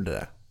klassen gjorde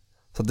det.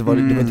 Så att det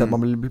var inte att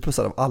man blev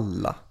pussad av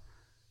alla.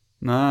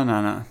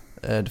 Nej.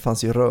 Det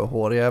fanns ju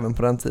rödhåriga även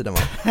på den tiden, va?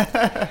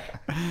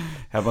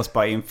 Jag måste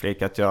bara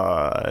inflika att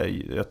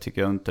jag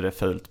tycker inte det är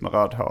fult med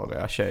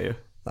rödhåriga tjejer.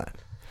 Nej.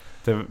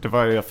 Det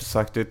var ju, jag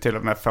försökte till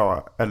och med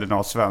få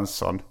Elinor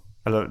Svensson,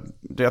 eller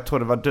jag tror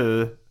det var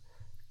du,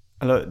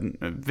 eller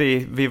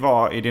vi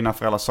var i dina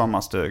föräldrars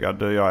sommarstuga,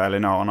 du, jag,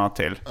 Elinor och några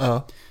till.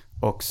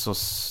 Och så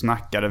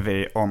snackade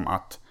vi om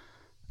att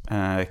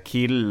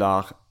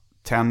killar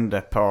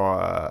tände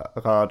på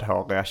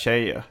rödhåriga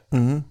tjejer.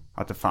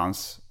 Att det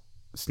fanns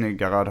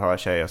snygga rödhåriga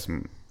tjejer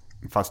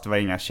fast det var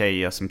inga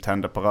tjejer som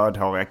tände på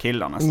rödhåriga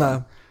killar nästan.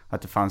 Nej.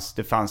 Att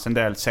det fanns en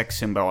del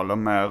sexsymboler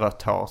med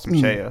rött hår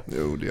som tjejer.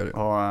 Jo, det gör det.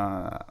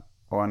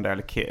 Och en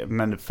del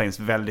men det finns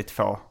väldigt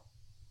få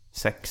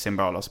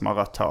sexsymboler som har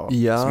rött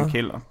hår som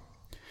killar.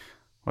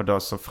 Och då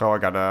så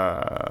frågade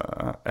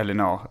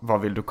Elinor,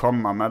 vad vill du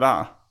komma med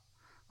där?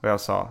 Och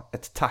jag sa,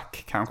 ett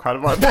tack kanske hade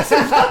varit bäst.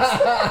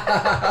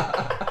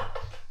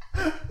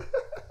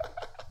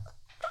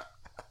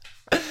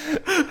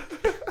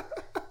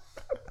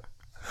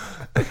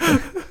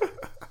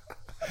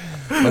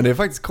 Men det är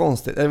faktiskt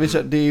konstigt.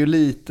 Det är ju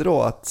lite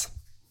då att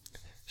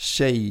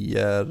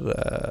tjejer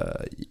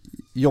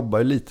jobbar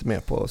ju lite mer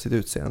på sitt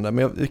utseende.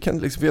 Men jag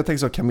tänker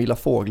så, Camilla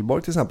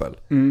Fogelborg till exempel.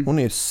 Hon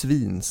är ju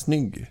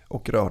svinsnygg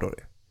och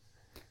rödhårig.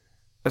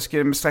 Jag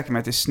skulle sträcka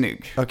mig till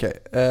snygg.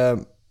 Okej.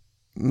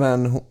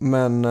 Men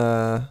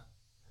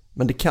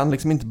det kan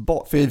liksom inte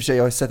bara... För i och för sig,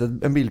 jag har ju sett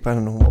en bild på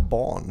henne när hon var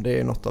barn. Det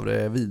är något av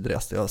det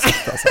vidrigaste jag har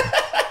sett alltså.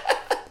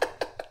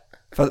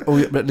 Och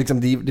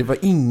liksom, det var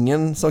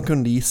ingen som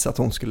kunde gissa att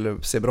hon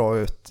skulle se bra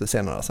ut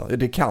senare alltså.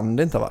 Det kan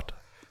det inte ha varit.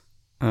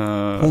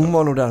 Hon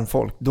var nog den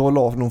då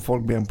la nog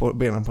folk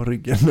benen på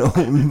ryggen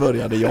när hon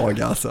började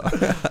jaga alltså.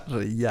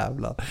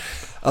 Jävlar.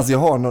 Alltså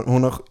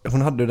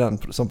hon hade den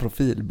som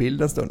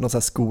profilbild en stund, någon sån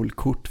här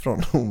skolkort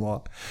från hon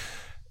var.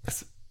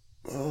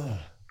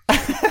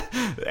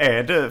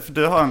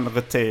 Du har en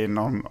rutin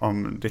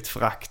om ditt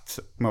frakt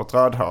mot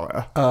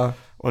rödhåriga.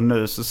 Och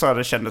nu så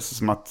det kändes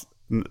som att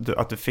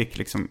du fick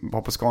liksom,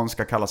 vad på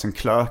skånska kallas en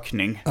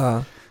klökning.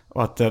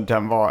 Och att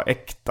den var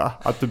äkta.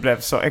 Att du blev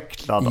så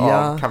äcklad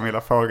av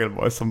Camilla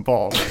Fogelborg som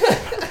barn.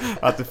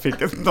 Att du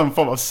fick någon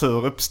form av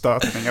sur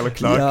uppstötning eller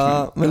klökning.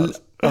 Ja, men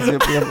alltså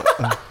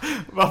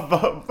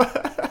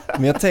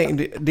men jag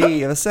tänkte,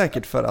 det är väl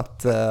säkert för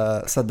att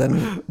så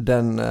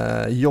den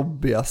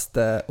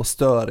jobbigaste och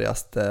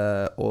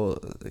störigaste och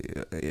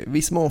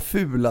viss mån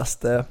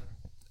fulaste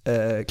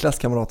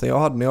klasskamraten jag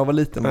hade när jag var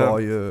liten var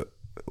ju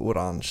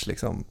orange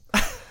liksom.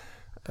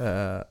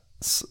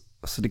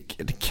 Så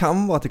det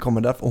kan vara att det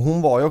kommer därför. Och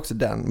hon var ju också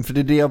den, för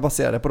det är det jag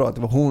baserade på då, att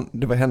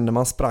det var henne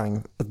man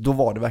sprang. Då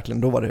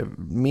var det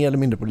mer eller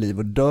mindre på liv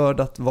och död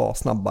att vara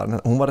snabbare.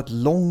 Hon var rätt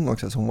lång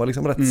också, så hon var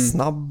liksom rätt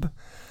snabb.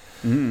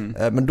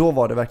 Men då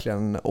var det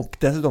verkligen, och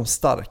dessutom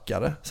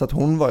starkare. Så att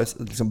hon var ju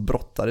liksom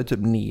brottade typ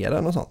ner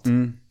den och sånt.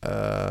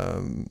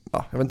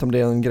 Jag vet inte om det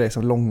är en grej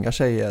som långa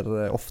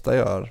tjejer ofta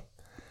gör.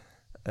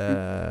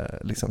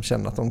 Liksom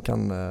känna att de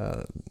kan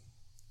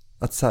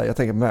Att så här, jag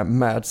tänker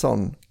med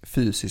sån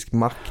fysisk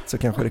makt så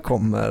kanske det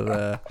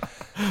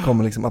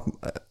kommer liksom att,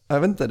 jag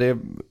vet inte,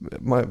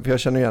 för jag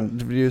känner igen,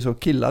 det blir ju så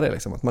killar det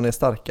liksom, att man är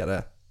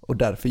starkare och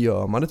därför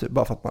gör man det typ,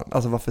 bara för att man,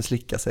 alltså varför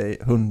slicka sig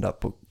hundar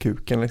på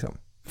kuken liksom,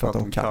 för att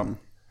de kan.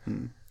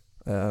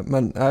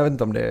 Men jag vet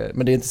inte om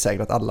men det är inte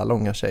säkert att alla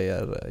långa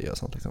tjejer gör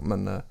sånt liksom,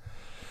 men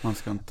man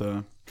ska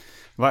inte.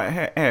 Vad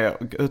är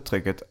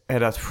uttrycket? Är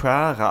det att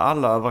skära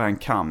alla över en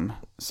kam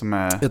som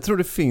är... Jag tror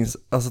det finns,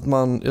 alltså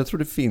jag tror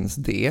det finns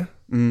det.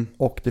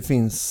 Och det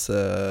finns,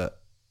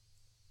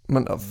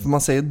 men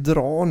man säger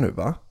dra nu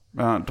va?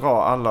 Ja,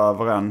 dra alla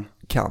över en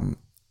kam.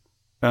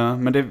 Ja,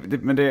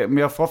 men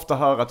jag får ofta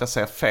höra att jag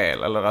säger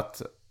fel, eller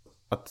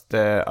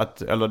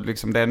eller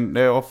liksom det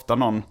är ofta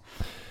någon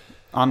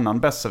annan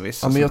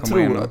besserwisser men som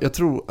kommer in. Jag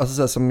tror, alltså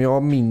så här, som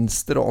jag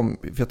minns det då,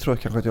 för jag tror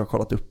kanske att jag har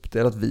kollat upp det,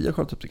 eller att vi har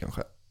kollat upp det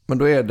kanske. Men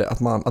då är det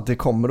att det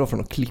kommer då från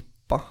att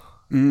klippa,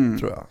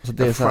 tror jag. Så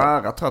det är så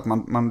här, jag tror att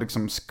man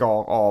liksom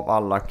skar av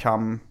alla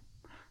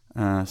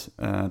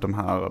de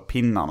här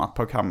pinnarna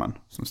på kammen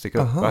som sticker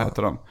upp, vad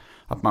heter de?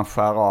 Att man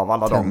skär av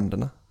alla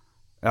tänderna.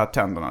 Ja,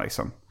 tänderna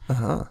liksom.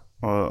 Aha.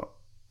 Och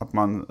att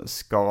man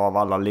skar av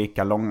alla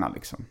lika långa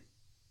liksom.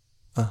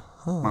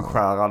 Aha. Man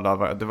skär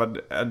alla,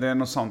 det är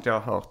något sånt jag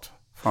har hört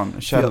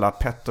från Källa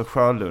Petter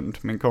Sjölund,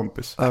 min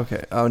kompis.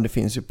 Okej, ja, men det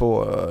finns ju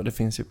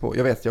på,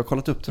 jag vet, jag har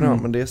kollat upp det nu,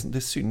 men det är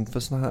synd för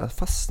såna här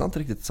fastnar inte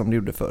riktigt som det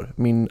gjorde för.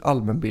 Min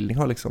allmänbildning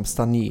har liksom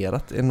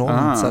stagnerat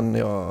enormt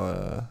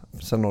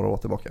sen några år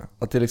tillbaka.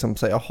 Att det liksom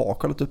säger, jag har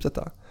kollat upp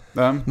detta.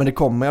 Men det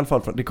kommer i alla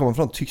fall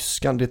från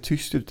tyskan, det är ett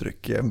tyskt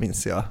uttryck,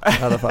 minns jag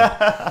i alla fall.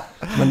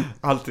 Men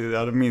alltid,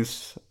 jag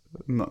minns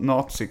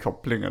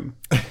nazikopplingen.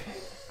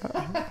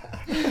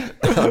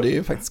 Ja, det är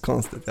ju faktiskt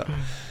konstigt, ja.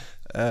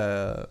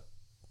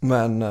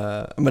 Men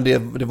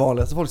det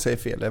vanligaste folk säger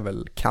fel är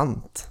väl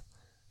kant.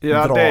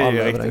 Ja, dra det är ju alla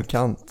riktigt. över en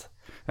kant.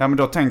 Ja, men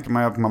då tänker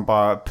man ju att man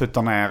bara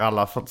puttar ner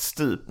alla för ett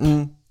stup.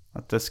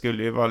 Att det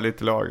skulle ju vara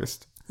lite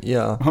logiskt.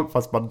 Ja.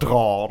 Fast bara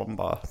drar dem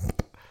bara.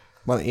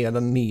 Man är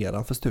där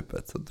nedanför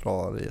stupet och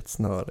drar i ett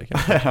snöre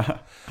kanske.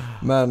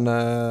 Men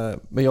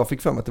jag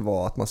fick för mig att det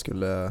var att man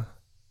skulle...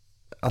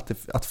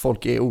 Att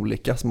folk är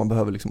olika, så man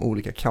behöver liksom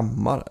olika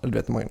kammar. Eller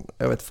vet man,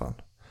 jag vet fan.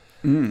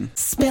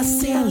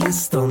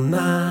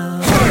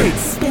 Specialisterna.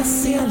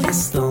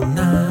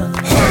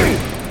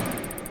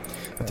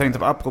 Jag tänkte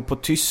på, apropå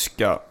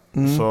tyska,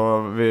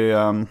 så vi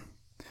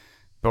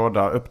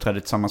båda uppträdde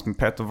tillsammans med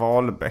Peter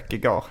Wahlbeck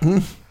igår.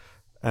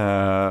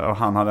 Och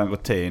han hade en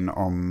rutin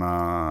om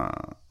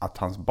att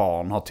hans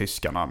barn har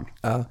tyska namn.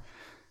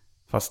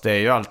 Fast det är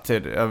ju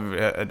alltid,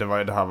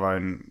 det här var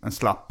en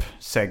slapp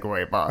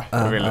segway bara.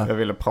 Jag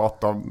ville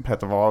prata om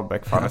Peter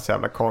Wahlbeck, för han är så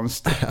jävla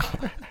konstig.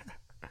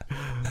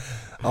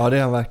 Ja, det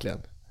är han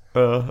verkligen.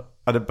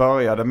 Det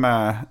började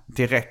med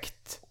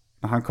direkt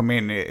när han kom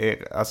in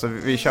alltså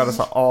vi körde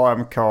så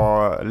AMK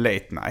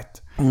Late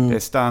Night. Det är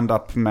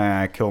stand-up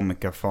med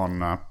komiker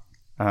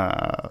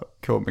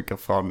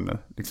från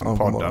liksom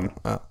podden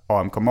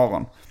AMK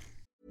Morgon.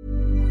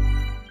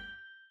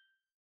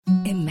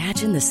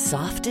 Imagine the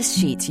softest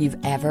sheets you've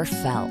ever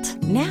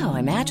felt. Now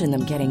imagine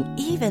them getting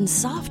even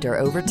softer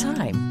over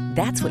time.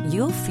 That's what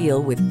you'll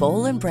feel with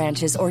Boll &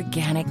 Branch's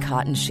organic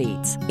cotton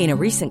sheets. In a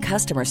recent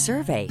customer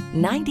survey,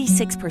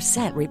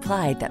 96%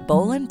 replied that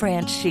Boll &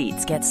 Branch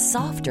sheets get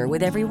softer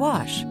with every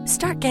wash.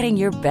 Start getting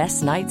your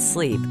best night's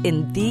sleep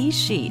in these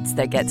sheets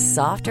that get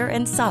softer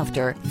and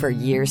softer for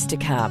years to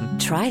come.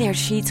 Try their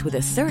sheets with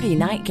a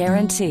 30-night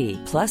guarantee.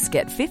 Plus,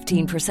 get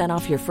 15%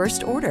 off your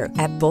first order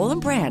at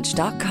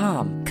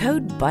bollandbranch.com.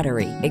 Code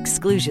BUTTERY.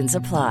 Exclusions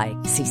apply.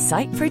 See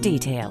site for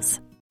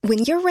details. When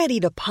you're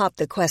ready to pop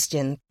the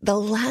question, the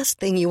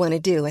last thing you want to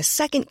do is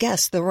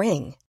second-guess the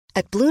ring.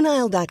 At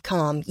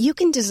BlueNile.com, you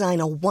can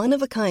design a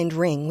one-of-a-kind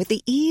ring with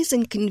the ease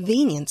and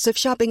convenience of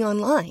shopping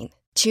online.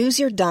 Choose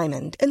your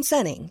diamond and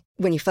setting.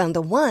 When you find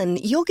the one,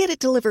 you'll get it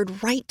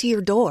delivered right to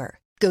your door.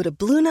 Go to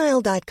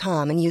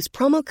BlueNile.com and use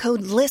promo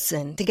code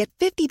LISTEN to get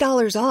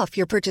 $50 off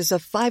your purchase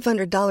of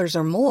 $500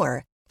 or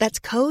more. That's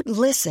code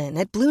LISTEN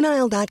at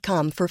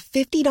BlueNile.com for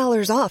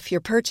 $50 off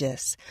your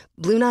purchase.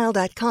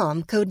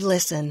 BlueNile.com, code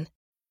LISTEN.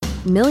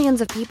 Millions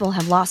of people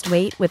have lost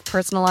weight with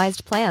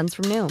personalized plans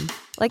from Noom.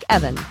 Like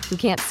Evan, who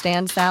can't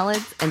stand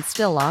salads and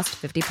still lost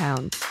 50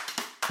 pounds.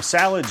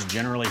 Salads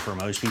generally for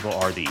most people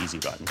are the easy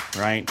button,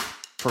 right?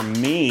 For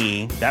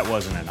me, that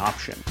wasn't an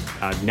option.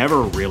 I never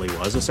really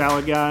was a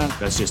salad guy.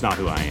 That's just not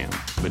who I am.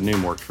 But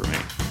Noom worked for me.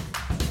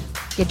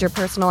 Get your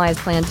personalized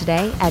plan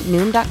today at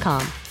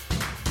Noom.com.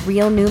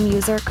 Real Noom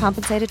user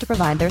compensated to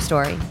provide their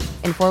story.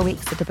 In 4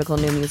 weeks, the typical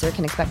Noom user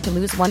can expect to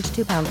lose 1 to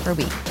 2 pounds per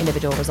week.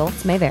 Individual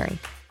results may vary.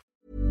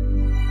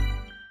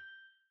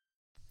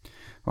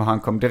 Och han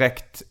kom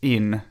direkt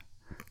in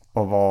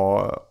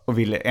och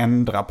ville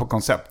ändra på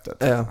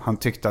konceptet. Han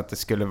tyckte att det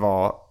skulle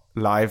vara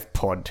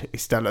livepodd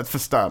istället för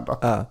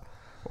stand-up.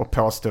 och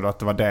påstod att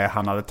det var det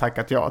han hade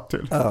tackat ja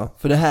till. Ja,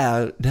 för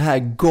det här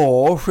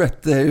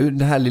gaget,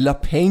 den här lilla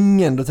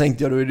pengen, då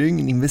tänkte jag då är det ju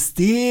ingen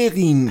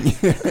investering.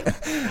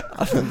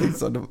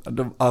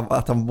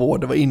 Att han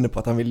både var inne på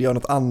att han ville göra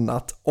något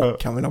annat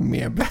och han vill ha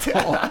mer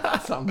betalt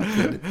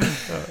samtidigt.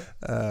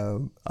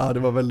 Ja, det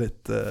var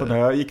väldigt... För när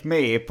jag gick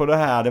med på det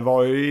här, det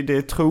var ju i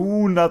det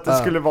tron att det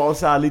skulle vara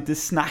så här lite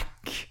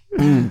snack.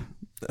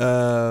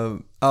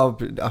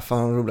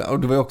 Fan roligt. Och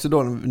det var ju också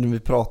då när vi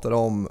pratade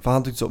om, för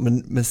han tyckte så,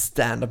 men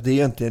stand-up det är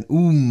egentligen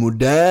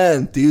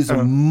omodernt, det är ju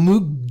så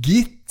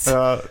muggigt. Och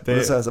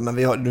så här,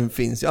 men det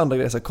finns ju andra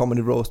grejer, så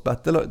comedy roast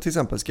battle till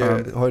exempel,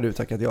 har ju du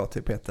tackat ja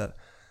till, Peter.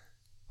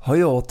 Har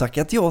jag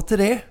tackat ja till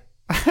det?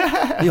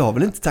 Jag har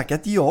väl inte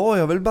tackat ja,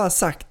 jag har väl bara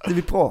sagt det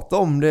vi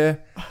pratade om det.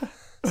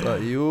 Så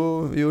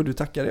jo du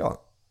tackade ja.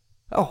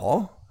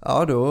 Jaha,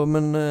 ja då,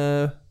 men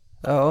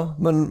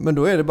men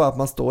då är det bara att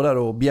man står där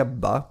och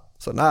bjäbbar.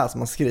 Så när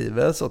man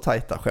skriver så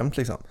tajta skämt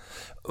liksom.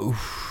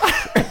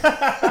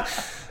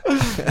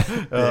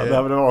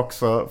 Det var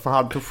också, för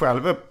han tog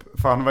själv upp,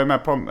 för han var ju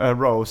med på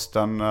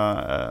roasten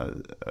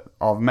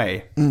av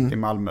mig i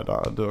Malmö,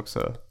 där du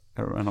också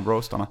är en av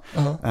roastarna.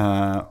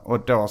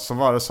 Och då så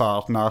var det så här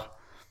att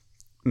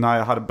när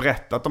jag hade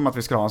berättat om att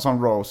vi skulle ha en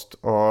sån roast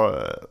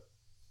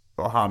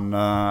och han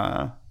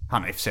har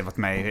i och för sig varit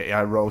med i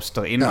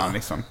roaster innan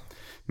liksom.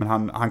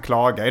 Men han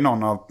klagar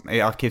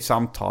i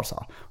Arkivsamtal så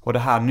här, och det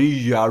här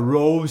nya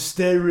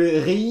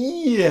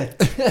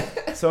roasteriet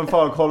som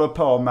folk håller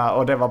på med,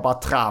 och det var bara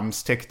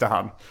trams tyckte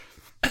han.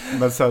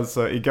 Men sen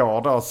så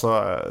igår då så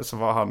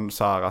var han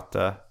så här att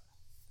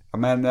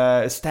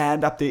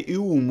stand-up det är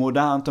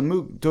omodernt och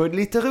då är det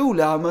lite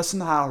roligare med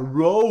sån här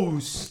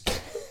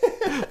roast.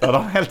 Ja,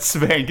 de har helt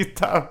svängt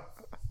här.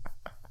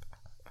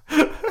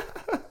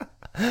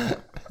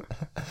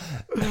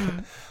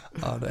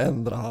 Ja, det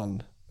ändrar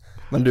han.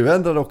 Men du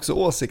ändrade också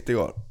åsikt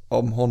igår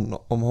om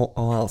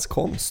hans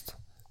konst.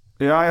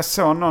 Ja, jag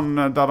såg någon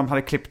där de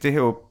hade klippt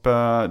ihop.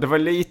 Det var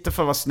lite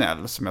för att vara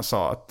snäll som jag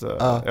sa. Att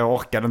jag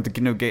orkade inte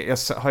gnugga. Jag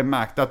har ju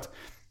märkt att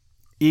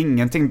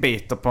ingenting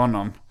biter på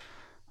honom.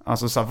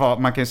 Alltså så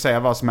man kan ju säga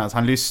vad som helst.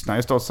 Han lyssnar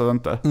ju stort sett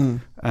inte.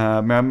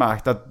 Men jag har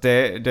märkt att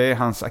det är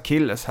hans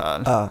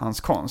akilleshäl,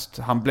 hans konst.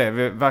 Han blev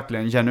ju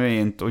verkligen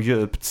genuint och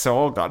djupt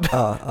sårad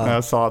när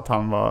jag sa att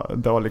han var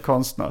dålig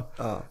konstnär.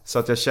 Så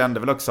att jag kände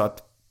väl också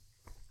att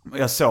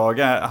jag såg,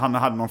 han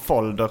hade någon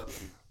folder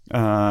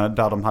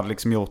där de hade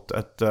liksom gjort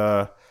ett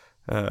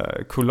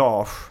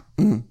collage.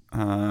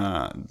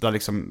 Där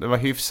liksom, det var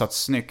hyfsat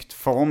snyggt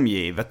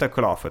formgivet det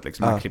collaget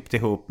liksom. Han klippte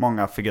ihop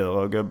många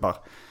figurer och gubbar.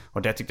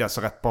 Och det tyckte jag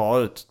så rätt bra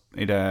ut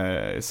i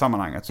det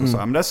sammanhanget. Så sa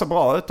jag, men det ser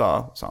bra ut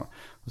då.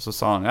 Och så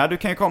sa han, ja du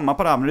kan ju komma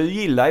på det här, men du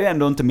gillar ju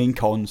ändå inte min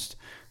konst.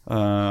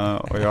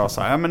 Och jag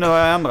sa, ja men nu har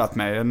jag ändrat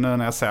mig nu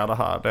när jag ser det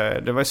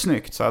här. Det var ju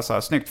snyggt, så jag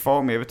sa, snyggt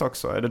formgivet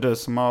också. Är det du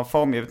som har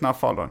formgivet den här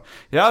foldern?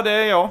 Ja, det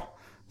är jag.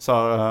 Så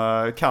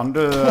kan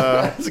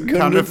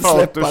du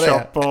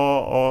Photoshop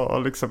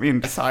och liksom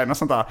InDesign och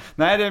sånt där?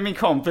 Nej, det är min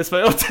kompis som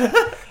har gjort det.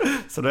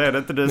 Så då är det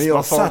inte du som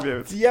har formgivet. Men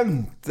jag satt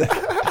jämte.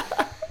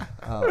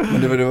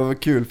 Men det var väl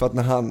kul för att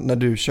när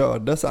du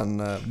körde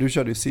sen, du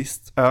körde ju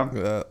sist,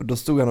 då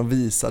stod han och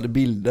visade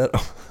bilder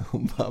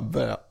och bara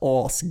började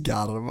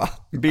asgarva.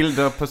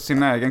 Bilder på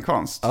sin egen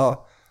konst?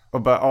 Ja.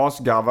 Och började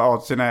asgarva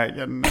åt sin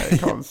egen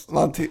konst?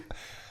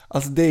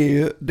 Alltså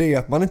det är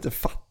att man inte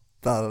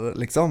fattar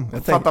liksom.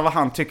 Fattar vad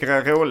han tycker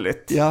är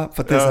roligt. Ja,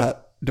 för att det är så här,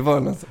 det var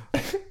någon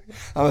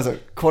han var så,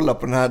 kolla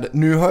på den här,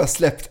 nu har jag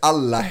släppt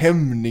alla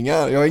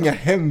hämningar, jag har inga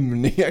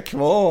hämningar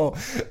kvar.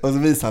 Och så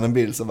visar han en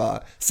bild så bara,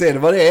 ser du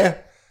vad det är?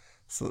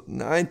 Så,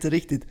 nej, inte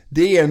riktigt.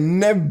 Det är en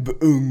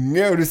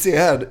näbbunge och du ser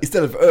här,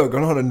 istället för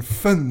ögon har den en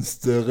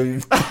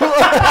fönsterruta.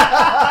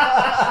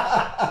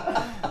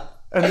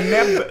 En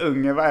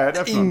näbbunge, vad är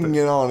det för någonting?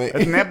 Ingen aning.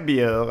 Ett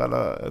näbbdjur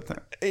eller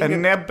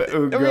en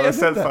näbbunge och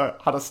sen så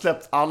hade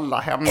släppt alla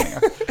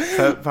hämningar.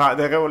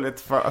 Det är roligt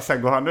för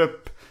sen går han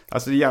upp.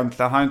 Alltså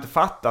egentligen har han inte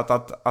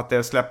fattat att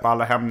det släpper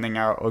alla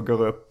hämningar och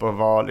går upp och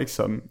var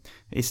liksom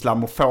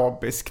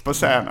islamofobisk på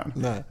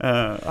scenen.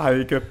 Han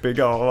gick upp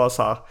igår och var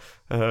så här,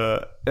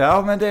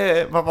 ja men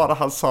vad var det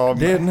han sa om?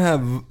 Det är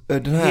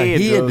den här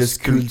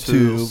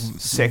hederskultur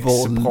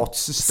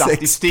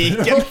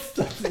sexbrottsstatistiken.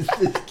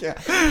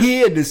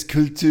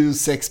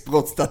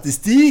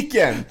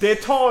 Hederskultur-sexbrottsstatistiken. Det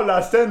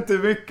talas det inte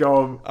mycket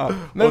om.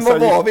 Men vad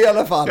var vi i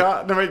alla fall?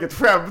 Ja, det var inget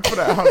skämt på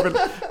det.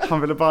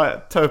 Han ville bara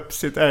ta upp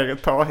sitt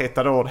eget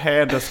påhittade ord.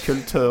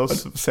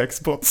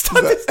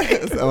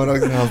 Hederskultur-sexbrottsstatistik.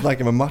 Han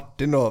snackade med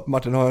Martin då.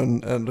 Martin har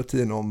en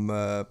rutin om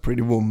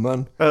Pretty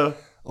Woman.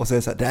 Och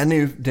säger så här,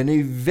 den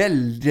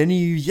är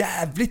ju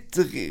jävligt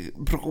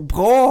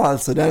bra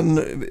alltså, den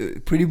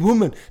Pretty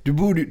Woman.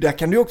 Där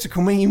kan du också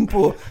komma in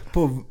på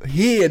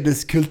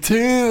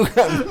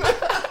hederskulturen.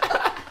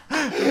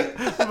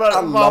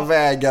 Alla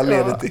vägar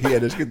leder till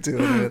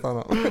hederskulturen.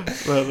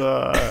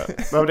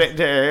 Men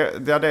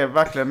det är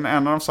verkligen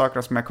en av de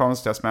sakerna som är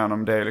konstigast med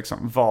honom. Det är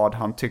liksom vad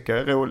han tycker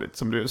är roligt,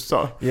 som du just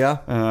sa. Ja.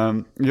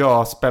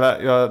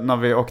 När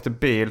vi åkte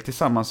bil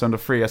tillsammans under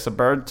Free as a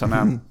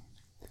Bird-turnén,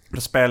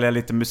 Då spelade jag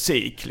lite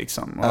musik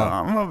liksom. Och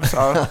han var så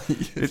här,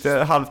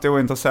 lite halvt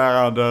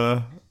ointresserad.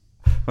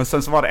 Och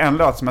sen så var det en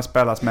låt som jag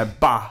spelade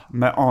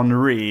med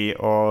Henri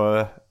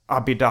och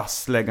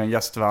Abidas lägger en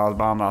gästvärld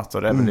bland annat.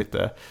 Och det är väl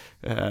lite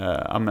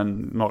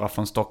några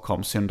från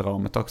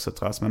Stockholmssyndromet också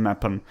tror jag som är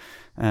med på den.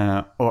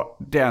 Och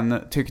den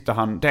tyckte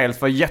han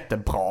dels var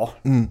jättebra.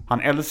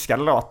 Han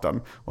älskade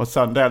låten. Och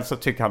sen dels så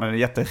tycker han den är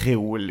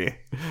jätterolig.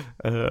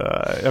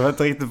 Jag vet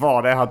inte riktigt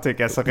vad det är han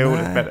tycker är så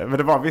roligt med det. Men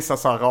det var vissa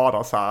så här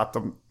rader så här att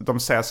de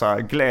säger så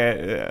här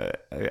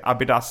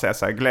Abidas säger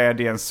så här: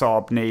 glädje i en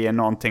Saab 9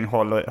 någonting,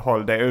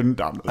 håll det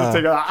undan.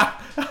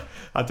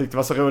 Han tyckte det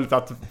var så roligt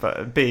att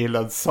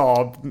bilen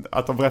Saab,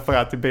 att de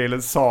refererar till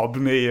bilen Saab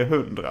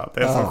 900.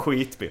 Det är en sån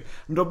skitbil.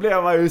 Men då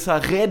blev man ju så här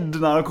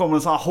rädd när det kommer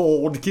en sån här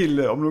hård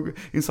kille om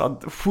en sån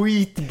här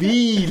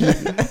skitbil.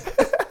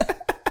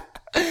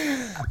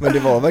 Men det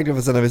var verkligen,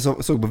 för sen när vi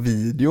såg på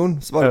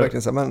videon så var det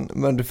verkligen så här,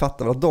 men du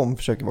fattar väl att de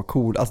försöker vara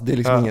cool. Alltså det är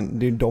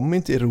liksom de är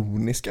inte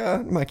ironiska,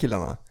 de här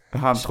killarna.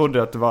 Han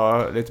trodde att det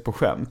var lite på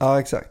skämt. Ja,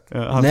 exakt.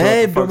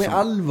 Nej, de är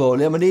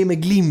allvarliga, men det är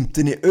med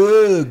glimten i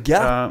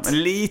ögat.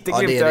 Men lite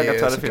glimt i ögat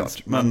tror jag det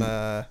finns.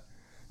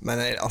 Men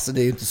alltså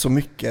det är ju inte så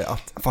mycket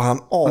att, för han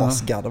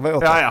asgarvar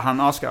åt. Ja, han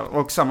asgarvar.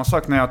 Och samma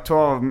sak när jag tog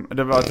av,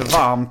 det var lite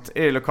varmt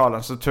i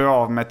lokalen, så tog jag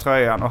av mig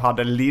tröjan och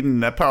hade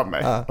linne på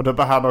mig. Och då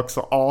började han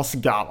också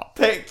asgarva.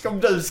 Tänk om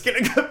du skulle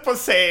gå upp på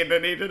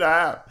scenen i det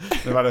där.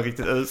 Det var det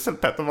riktigt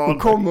uselt, Peter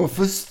Wahlbeck. Kom och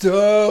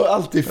förstör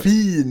allt det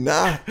fina.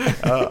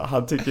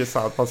 Han tycker så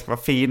att man ska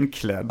vara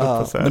finklädd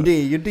på scenen. Men det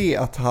är ju det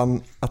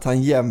att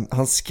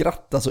han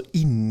skrattar så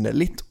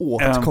innerligt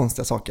åt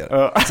konstiga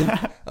saker.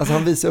 Alltså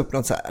han visar upp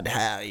något så här: det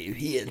här är ju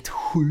helt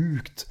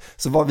sjukt.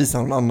 Så visar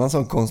han en annan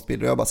sån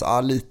konstbild och jag bara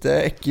så lite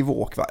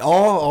ekivok va?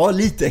 Ja,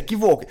 lite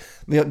ekivok.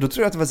 Men då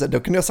tror jag att det var så här, då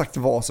kunde jag sagt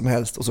vad som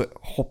helst och så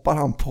hoppar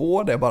han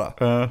på det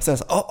bara. Så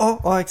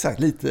ja, exakt,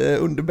 lite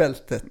under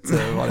bältet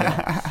var det.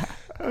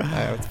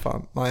 Nej, jag vet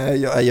fan.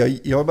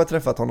 Jag har bara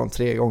träffat honom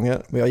 3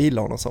 gånger, men jag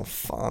gillar honom som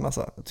fan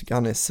alltså. Jag tycker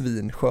han är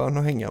svinskön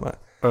att hänga med.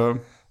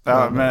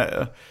 Ja, men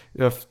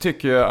jag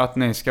tycker ju att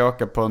ni ska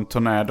åka på en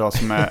turné då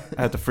som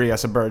heter Free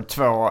as a Bird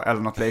 2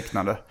 eller något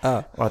liknande.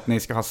 Och att ni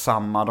ska ha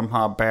samma, de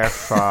här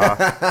beigea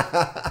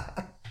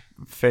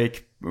fake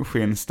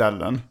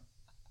skinnställen.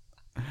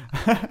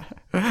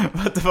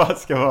 Vad det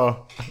ska vara.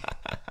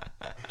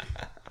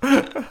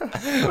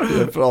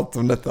 Jag pratar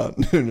om detta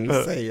nu när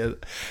du säger.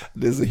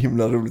 Det är så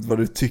himla roligt vad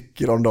du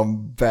tycker om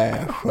de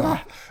beigea.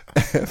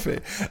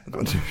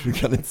 Du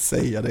kan inte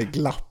säga det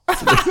glatt.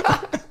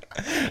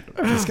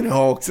 Då ska ni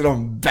ha också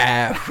de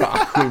beigea.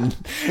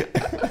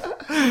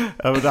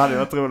 Ja, men det hade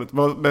varit roligt.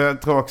 Men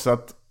jag tror också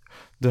att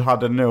du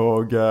hade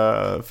nog,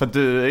 för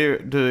du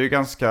är ju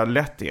ganska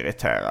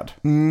lättirriterad.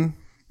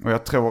 Och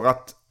jag tror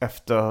att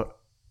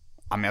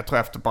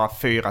efter bara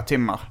 4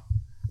 timmar.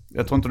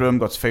 Jag tror inte du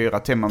umgåtts 4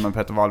 timmar med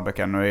Peter Wahlbeck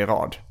ännu i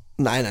rad.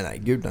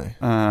 Nej, gud nej.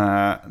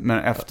 Men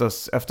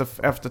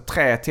efter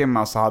 3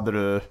 timmar så hade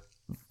du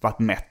varit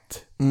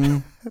mätt.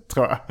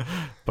 Tror jag.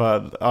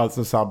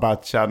 Alltså så här bara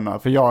att känna.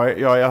 För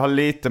jag har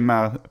lite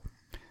mer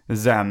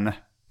zen.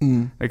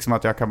 Liksom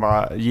att jag kan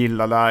bara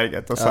gilla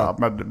läget och så här,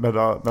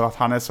 men att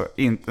han är så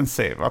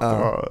intensiv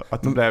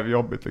att det blev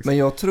jobbigt liksom. Men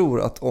jag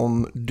tror att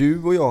om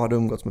du och jag hade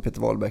umgåtts med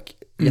Peter Wahlbeck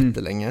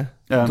jättelänge,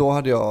 då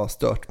hade jag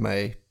stört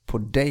mig på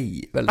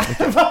dig väldigt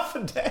mycket.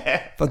 Varför det?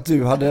 För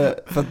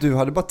att du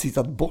hade bara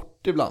tittat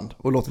bort ibland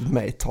och låtit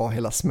mig ta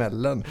hela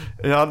smällen.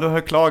 Ja, du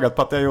har klagat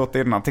på att jag gjort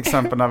innan. Till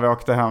exempel när vi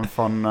åkte hem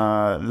från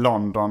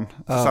London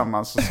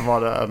tillsammans, så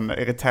var det en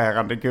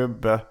irriterande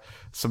gubbe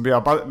som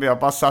jag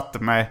bara satte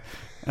mig.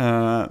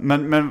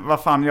 Men vad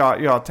fan,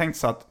 jag tänkte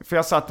så att, för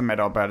jag satte mig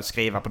då och började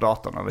skriva på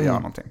datorn eller göra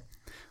någonting.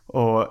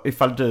 Och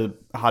ifall du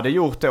hade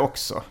gjort det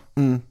också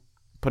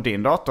på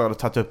din dator eller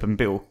tagit upp en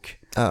bok,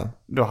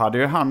 då hade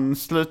ju han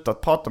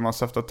slutat prata med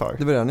oss efter ett tag.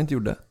 Det var det han inte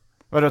gjorde.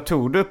 Vadå,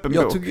 tog du upp en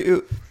bok?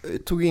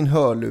 Jag tog in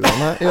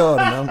hörlurarna i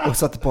öronen och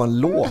satte på en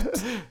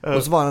låt.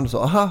 Och så var han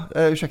så,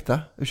 ursäkta.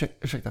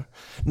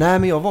 Nej,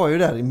 men jag var ju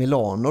där i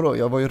Milano då.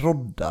 Jag var ju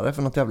roddare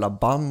för något jävla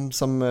band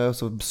som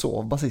så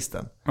sov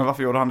basisten. Men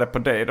varför gjorde han det på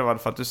dig? Det var det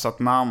för att du satt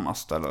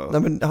närmast eller?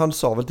 Nej, men han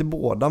sa väl till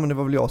båda, men det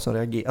var väl jag som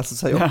reagerade. Alltså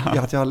så jag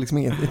hade liksom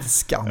inte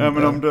skam. Ja,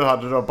 men om du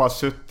hade då bara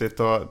suttit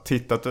och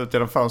tittat ut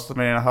genom fönstret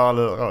med dina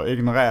hörlurar och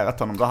ignorerat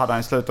honom, då hade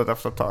han slutat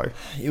efter ett tag.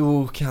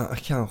 Jo,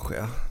 kanske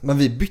ja. Men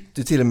vi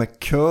bytte till och med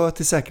kö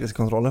till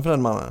säkerhetskontrollen för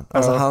den mannen.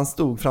 Alltså han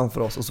stod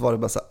framför oss och så var det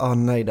bara så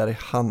nej, där är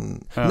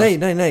han. Nej,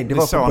 det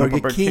var på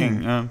Burger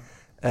King.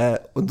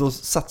 Och då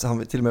satt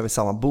han till och med vid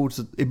samma bord.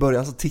 Så i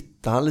början så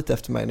tittade han lite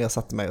efter mig när jag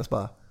satte mig och så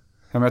bara,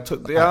 ja, men jag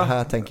tror,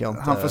 här tänker jag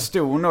inte. Han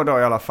förstod nog då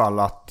i alla fall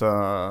att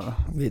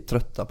vi är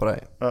trötta på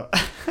dig.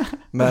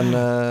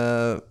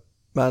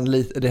 Men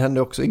lite, det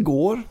hände också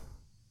igår.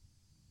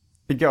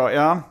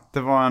 Ja,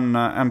 det var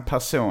en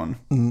person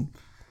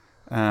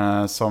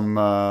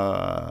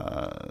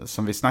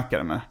som vi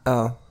snackade med.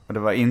 Och det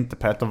var inte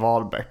Peter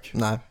Wahlbeck.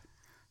 Nej.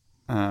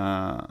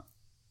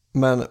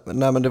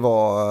 Men det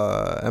var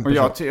en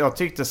person. Och jag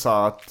tyckte så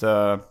att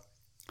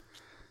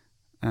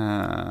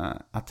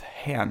att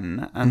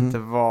hen inte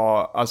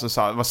var, alltså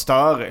så här, var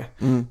störig.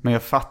 Men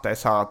jag fattar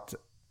så här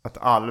att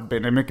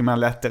Albin är mycket mer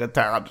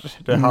lättirriterad.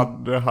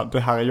 Det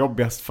här är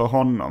jobbigast för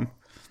honom.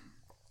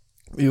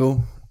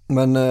 Jo,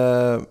 men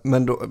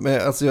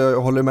alltså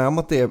jag håller med om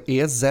att det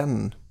är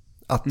zen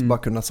att bara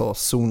kunna så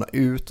zona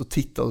ut och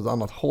titta åt ett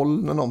annat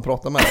håll när någon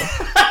pratar med dig.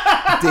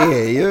 Det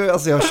är ju,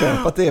 alltså jag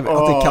köper att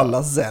det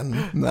kallas zen,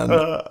 men...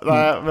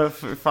 Nej, men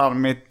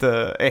fan mitt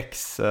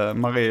ex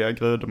Maria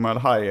Grudemöll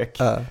Hayek,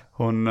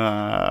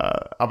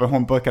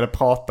 hon brukade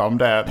prata om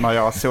det när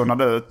jag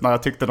zonade ut, när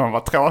jag tyckte de var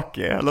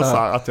tråkiga. Eller så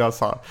här, att jag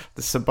sa,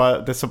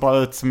 det såg bara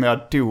ut som jag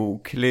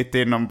dog lite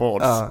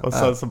inombords. Och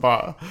sen så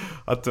bara,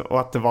 att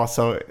det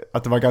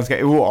var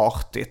ganska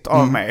oartigt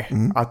av mig,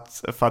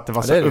 för att det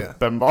var så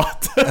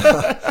uppenbart.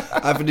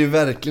 Nej, för det är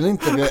verkligen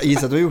inte, jag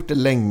gissar att du har gjort det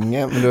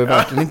länge, men du har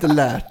verkligen inte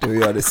lärt dig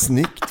att göra det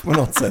snyggt på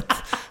något sätt.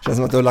 Det känns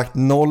som att du har lagt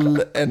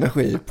noll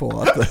energi på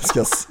att det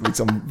ska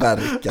liksom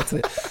verka.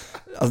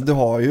 Alltså du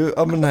har ju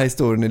den här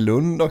historien i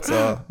Lund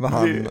också med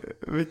han.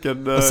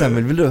 Och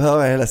sen vill du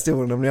höra hela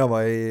historien om när jag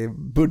var i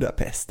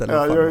Budapest eller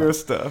ja,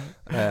 just det.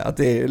 Att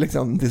det är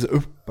liksom, det är så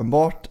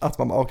uppenbart att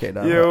man bara okej,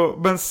 där.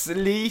 Jo, men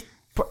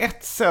på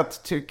ett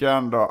sätt tycker jag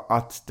ändå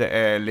att det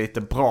är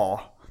lite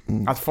bra.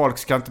 Att folk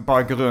ska inte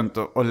bara gå runt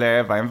och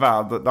leva i en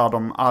värld där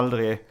de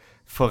aldrig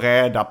får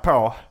reda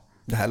på.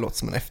 Det här låter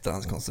som en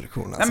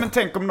efterhandskonstruktion. Alltså. Nej, men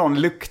tänk om någon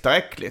luktar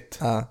äckligt.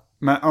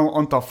 Men och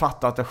inte har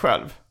fattat det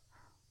själv.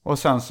 Och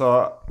sen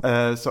så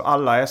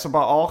alla är så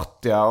bara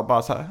artiga och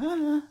bara så här.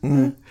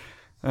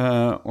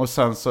 Och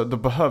sen så det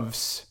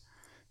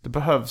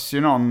behövs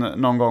ju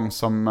någon gång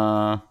som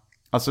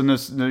alltså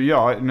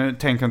nu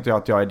tänker inte jag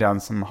att jag är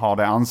den som har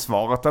det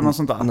ansvaret eller något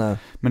sånt där. Nej.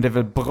 Men det är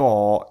väl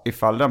bra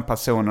ifall den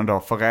personen då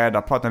får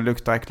reda på att den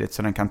luktar äckligt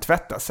så den kan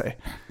tvätta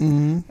sig.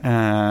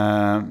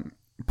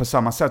 På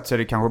samma sätt så är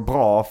det kanske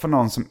bra för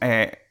någon som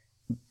är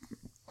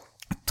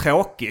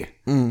tråkig.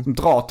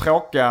 Dra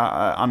tråkiga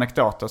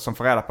anekdoter som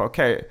får reda på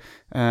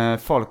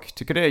folk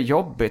tycker det är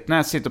jobbigt när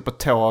jag sitter på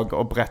tåg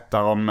och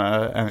berättar om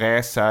en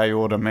resa jag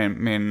gjorde med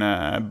min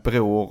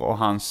bror och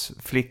hans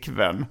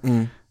flickvän.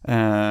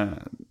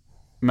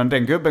 Men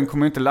den gubben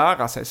kommer inte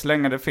lära sig så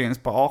länge det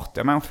finns bara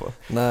artiga människor.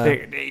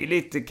 Det är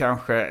lite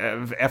kanske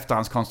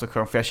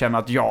efterhandskonstruktion, för jag känner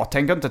att jag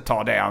tänker inte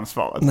ta det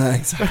ansvaret. Nej,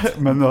 exakt.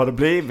 Men nu har det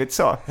blivit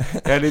så.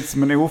 Jag är lite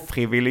som en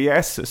ofrivillig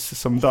Jesus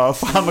som dör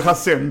för andra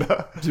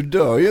synder. Du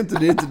dör ju inte,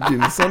 det är inte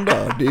du som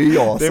dör. Det är ju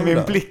jag som dör. Det är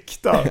min blick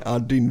där. Ja,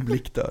 din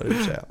blick dör i och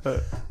för sig.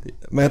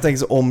 Men jag tänker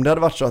så, om det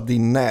hade varit så att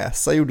din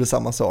näsa gjorde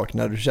samma sak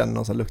när du känner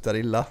någon som luktar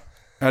illa.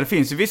 Ja, det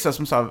finns ju vissa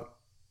som så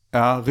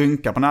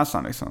rynkar på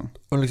näsan liksom.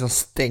 Och liksom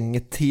stänger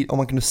till, om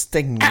man kunde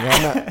stänga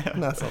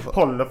näsan så.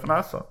 Håller på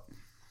näsan.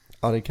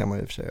 Ja, det kan man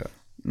ju i och för sig göra.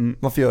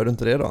 Varför gör du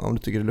inte det då, om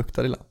du tycker det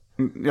luktar illa?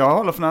 Jag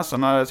håller för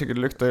näsan när jag tycker det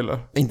luktar illa.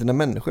 Inte när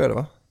människor gör det,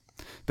 va?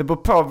 Det beror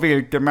på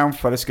vilken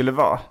människa det skulle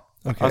vara.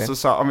 Okay. Alltså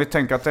så, om vi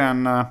tänker att det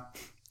är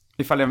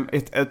ifall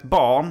ett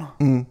barn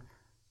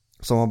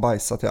som har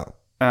bajsat,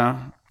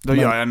 då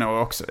gör jag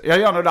nog också. Jag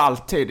gör nog det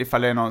alltid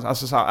ifall det är någon,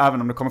 alltså så här,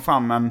 även om det kommer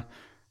fram en.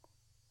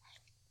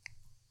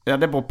 Ja,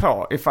 det beror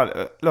på.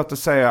 Låt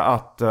oss säga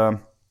att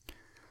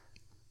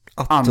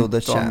Atto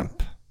the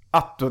Champ.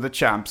 Atto the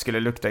Champ skulle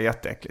lukta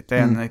jätteäckligt. Det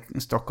är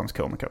en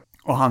Stockholmskomiker.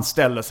 Och han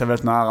ställer sig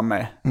väldigt nära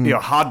mig. Jag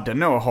hade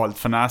nog hållit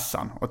för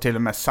näsan och till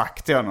och med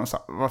sagt till honom så,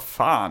 vad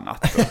fan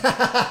Atto?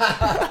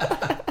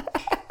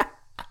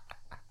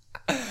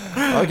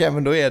 Okej,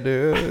 men då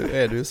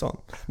är du sån.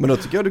 Men då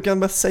tycker jag du kan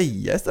bara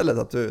säga istället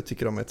att du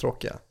tycker de är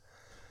tråkiga.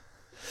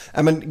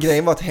 Nej, men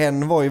grejen var att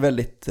hen var ju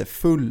väldigt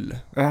full.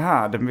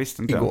 Jaha, det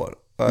visste inte igår.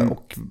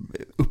 Och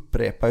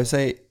upprepar ju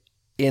sig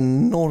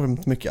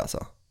enormt mycket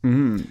alltså.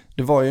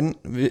 Det var ju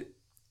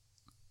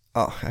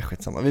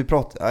skitsamma. Vi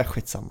pratade,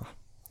 skitsamma.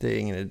 Det är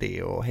ingen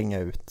idé att hänga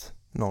ut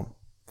någon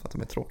för att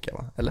de är tråkiga,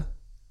 va? Eller?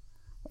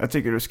 Jag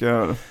tycker du ska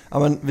göra det. Ja,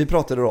 men vi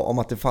pratade då om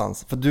att det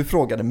fanns, för du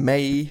frågade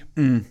mig,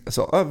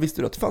 så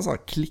visste du att det fanns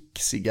sådana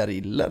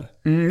klickcigariller?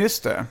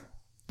 Just det.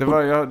 Det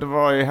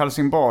var i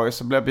Helsingborg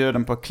så blev jag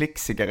bjuden på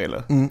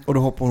klickcigariller. Och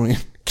då hoppade hon in.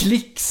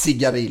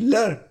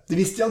 Klickcigariller? Det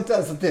visste jag inte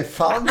ens att det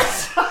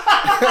fanns.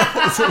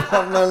 Så,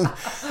 men,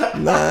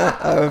 nej,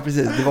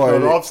 precis. Det var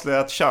ju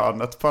avslöjat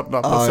könet på den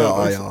här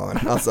personen.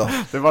 Ja, alltså,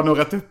 det var nog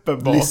rätt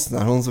uppenbart.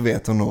 Lyssnar hon så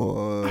vet hon nog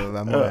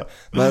vem hon är.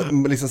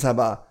 Men liksom så här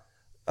bara.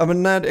 Ja,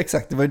 men nej,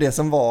 exakt, det var ju det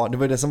som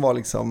var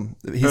liksom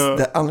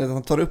anledningen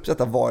att ta upp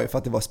detta var ju för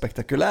att det var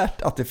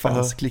spektakulärt att det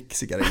fanns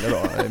klickcigariller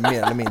då,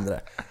 mer eller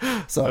mindre.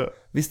 Så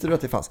visste du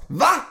att det fanns?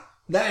 Va?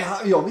 Nej,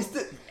 jag visste.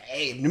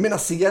 Nej, du menar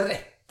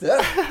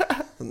cigaretter?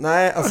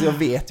 Nej, alltså jag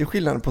vet ju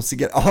skillnaden på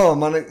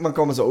cigaretter. Man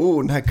kommer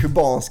så, den här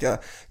kubanska,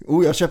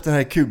 jag köpte den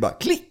här i Kuba.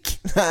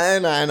 Klick!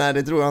 Nej,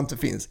 det tror jag inte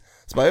finns.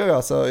 Så bara,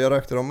 alltså, jag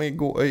rökte dem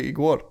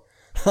igår.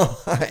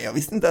 Jag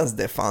visste inte ens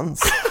det fanns.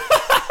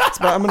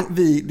 Så bara, men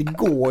det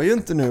går ju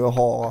inte nu att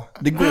ha.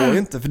 Det går ju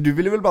inte, för du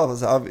ville väl bara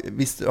säga,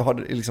 visst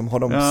har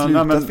de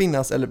slutat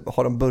finnas eller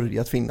har de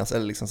börjat finnas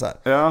eller liksom så här.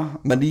 Ja.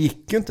 Men det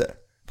gick ju inte.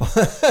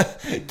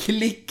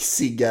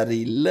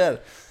 Klickcigariller.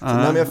 Så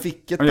när jag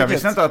fick ett paket... Jag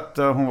visste inte att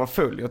hon var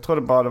full. Jag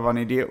trodde bara det var en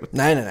idiot.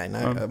 Nej.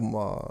 Hon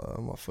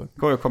var full.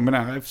 Går ju att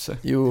kombinera i och för sig.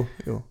 Jo.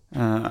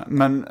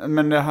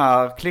 Men det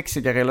här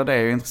klickcigariller, det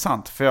är ju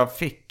intressant. För jag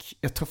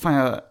tror fan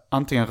jag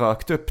antingen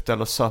rökt upp det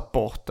eller söp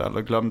bort det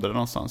eller glömde det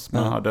någonstans.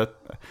 Men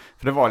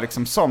för det var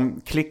liksom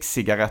som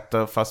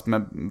klickcigaretter fast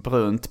med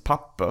brunt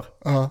papper.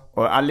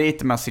 Och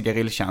lite mer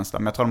cigarillkänsla.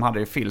 Men jag tror de hade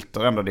ju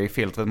filter, ändå det är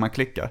filtret man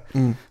klickar.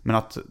 Men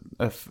att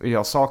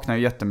jag saknar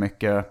ju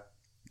jättemycket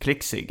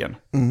klickciggen.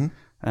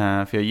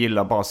 För jag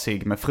gillar bara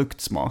cigg med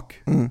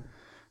fruktsmak.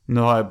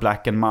 Nu har jag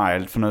Black and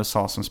Mild från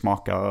USA som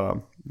smakar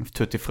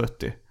Tutti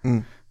Frutti.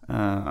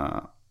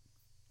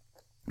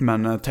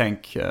 Men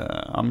tänk,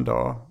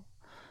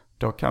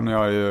 då kan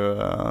jag ju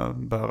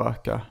börja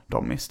röka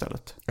dem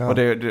istället. Ja.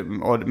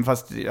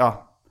 Fast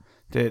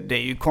det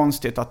är ju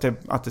konstigt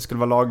att det skulle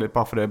vara lagligt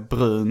bara för det är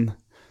brunt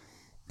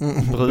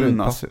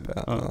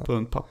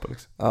papper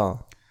liksom. Ja.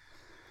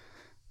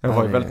 Jag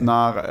var ju väldigt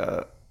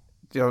nära.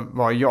 Jag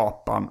var i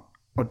Japan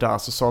och där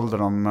så sålde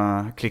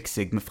de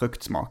klicksig med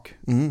fruktsmak.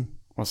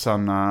 Och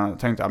sen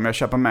tänkte jag, men jag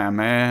köper med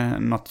mig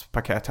ett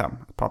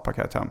par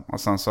paket hem. Och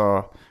sen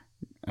så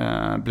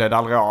blev det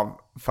aldrig av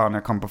förrän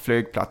jag kom på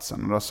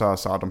flygplatsen. Och då sa jag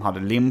så att de hade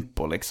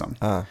limpor liksom.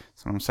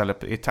 Som de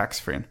säljer i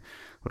taxfree.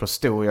 Och då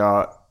stod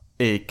jag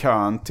i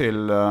kön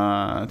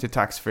till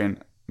taxfree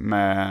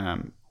med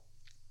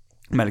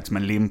liksom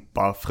en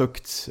limpa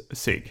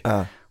fruktsig.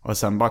 Och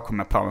sen bara kom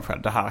jag på mig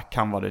själv, det här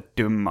kan vara det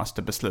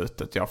dummaste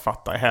beslutet jag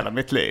fattar i hela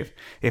mitt liv.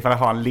 Ifall jag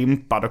har en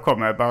limpa, då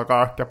kommer jag börja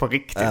röka på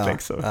riktigt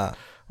liksom.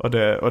 Och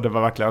det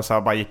var verkligen så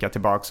här, bara gick jag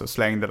tillbaka och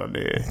slängde den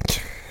i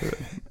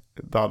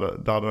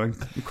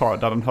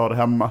där den hörde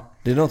hemma.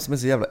 Det är något som är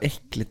så jävla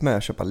äckligt med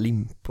att köpa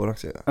limpor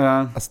också.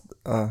 Att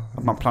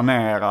man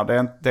planerar, det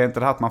är inte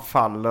det här att man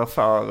faller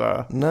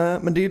för... Nej,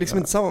 men det är liksom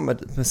inte samma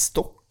med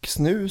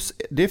stocksnus.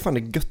 Det är fan det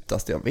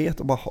göttaste jag vet.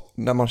 Och bara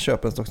när man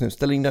köper en stocksnus,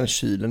 ställer in den i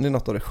kylen, det är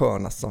något av det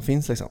skönaste som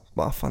finns liksom.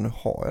 Bara fan, nu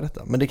har jag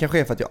detta. Men det kanske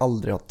är för att jag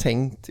aldrig har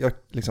tänkt, jag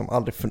liksom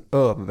aldrig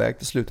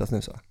övervägt att sluta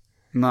snusa.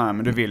 Nej,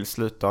 men du vill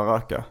sluta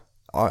röka.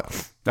 Ja,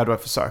 du har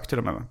försökt till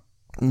och med.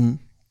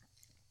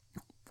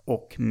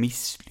 Och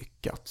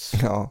misslyckats.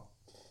 Ja.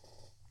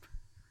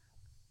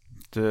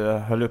 Du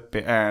höll upp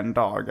i en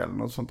dag eller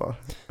något sånt där.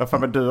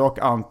 Därför att du och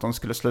Anton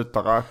skulle sluta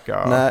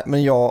röka. Nej,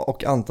 men jag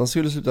och Anton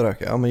skulle sluta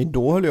röka. Ja, men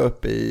då höll jag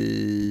upp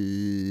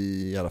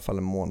i alla fall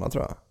en månad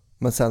tror jag.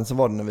 Men sen så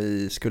var det när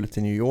vi skulle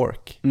till New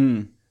York.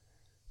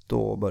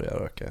 Då började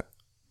jag röka.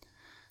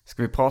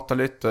 Ska vi prata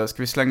lite?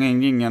 Ska vi slänga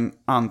in ingen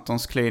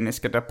Antons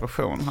kliniska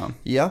depression här?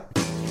 Ja.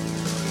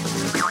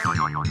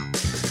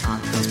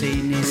 Antons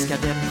kliniska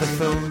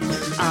depression.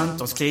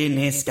 Antons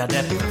kliniska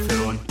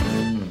depression.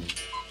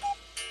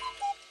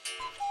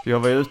 Jag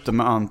var ute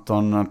med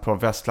Anton på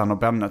Westland och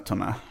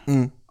Bennet-turné.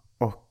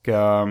 Och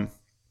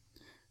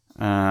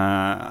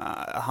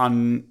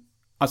han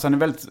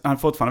är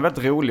fortfarande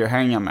väldigt rolig att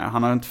hänga med.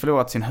 Han har inte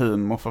förlorat sin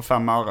humor för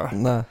 5 år.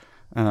 Nej.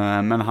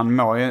 Men han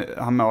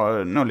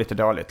mår nog lite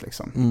dåligt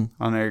liksom.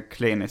 Han är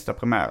kliniskt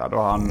deprimerad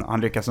och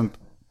han lyckas inte.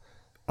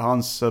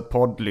 Hans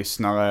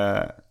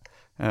poddlyssnare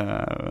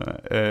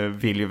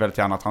vill ju väldigt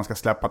gärna att han ska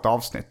släppa ett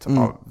avsnitt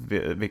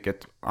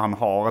vilket han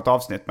har ett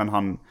avsnitt, men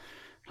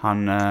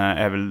han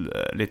är väl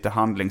lite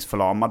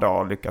handlingsförlamad då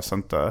och lyckas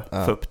inte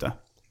få upp det.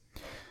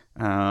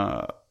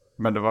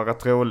 Men det var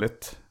rätt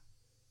roligt.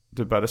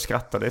 Du började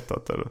skratta lite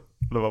åt det,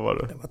 eller vad var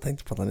det? Jag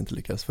tänkte på att han inte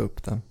lyckades få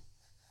upp den.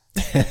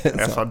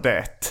 Jag sa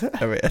det.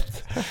 Jag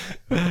vet.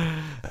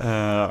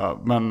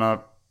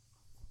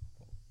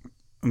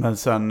 Men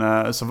sen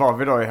så var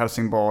vi då i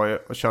Helsingborg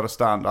och körde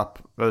stand-up,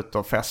 var ute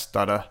och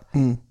festade,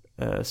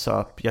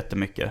 söp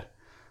jättemycket.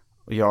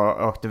 Och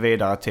jag åkte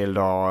vidare till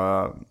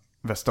då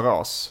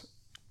Västerås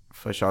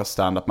för att köra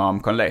stand-up med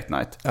Amcon Late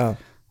Night.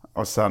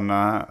 Och sen,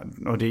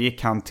 och det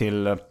gick han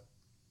till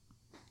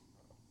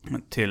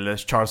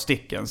Charles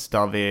Dickens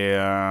där vi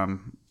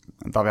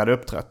hade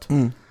uppträtt.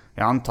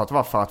 Jag antar att det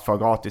var för att få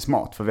gratis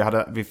mat, för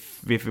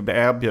vi fick bli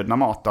erbjudna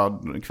mat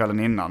där kvällen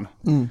innan.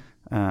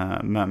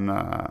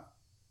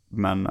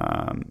 Men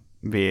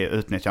vi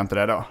utnyttjade inte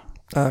det då.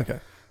 Okay.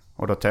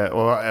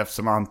 Och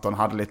eftersom Anton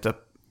hade lite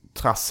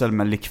trassel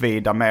med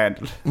likvida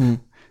medel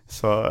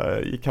så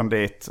gick han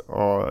dit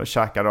och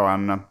käkade då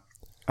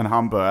en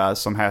hamburgare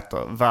som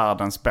heter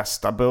världens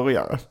bästa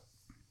burgare.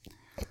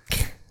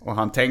 Och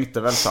han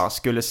tänkte väl så här,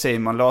 skulle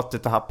Simon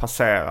låtit det här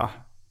passera?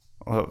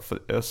 Och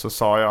så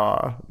sa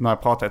jag, när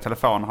jag pratade i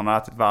telefon, han hade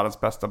ätit världens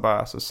bästa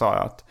burgare, så sa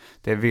jag att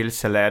det är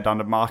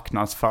vilseledande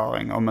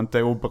marknadsföring om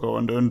inte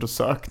oberoende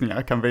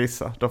undersökningar kan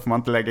visa. Då får man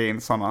inte lägga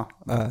in sådana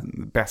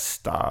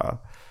bästa.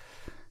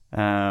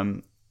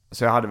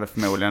 Så jag hade väl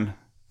förmodligen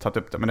tagit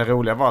upp det. Men det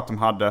roliga var att de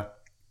hade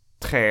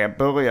 3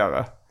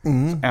 burgare.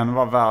 En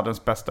var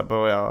världens bästa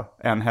burgare.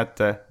 En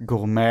hette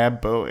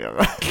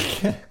gourmetburgare.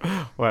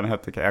 Och en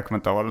hette, jag kommer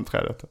inte ihåg vad den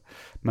tredje hette.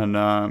 Men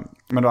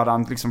då hade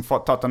han liksom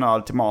tagit en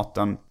öl till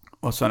maten.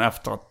 Och sen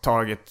efteråt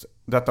tagit,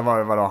 detta var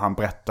ju vad då han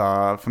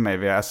berättade för mig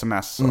via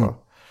sms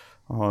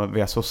och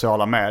via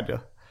sociala medier.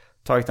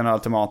 Tagit en öl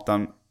till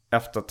maten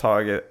efter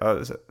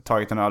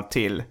tagit en öl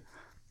till.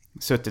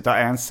 Suttit där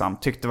ensam.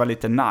 Tyckte det var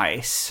lite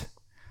nice.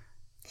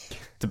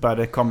 Det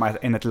började komma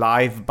in ett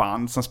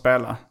liveband som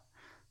spelade.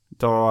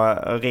 Då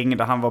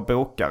ringde han vår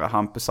bokare,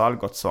 Hampus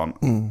Algotsson.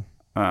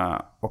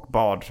 Och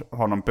bad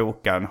honom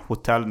boka en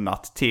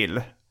hotellnatt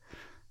till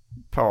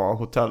på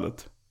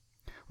hotellet.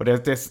 Och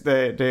jag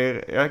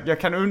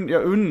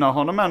unnar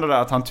honom ändå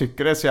där att han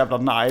tycker det är så jävla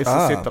nice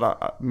att sitta där.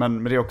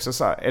 Men det är också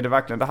så här, är det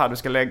verkligen det här du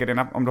ska lägga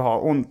dina, om du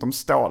har ont om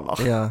stålar?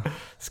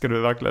 Ska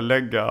du verkligen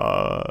lägga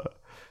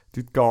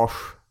ditt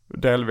gage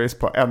delvis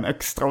på en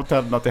extra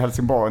hotellnatt i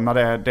Helsingborg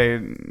när det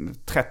är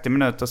 30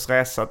 minuters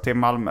resa till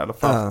Malmö eller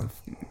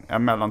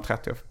mellan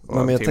 30 och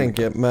men jag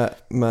tänker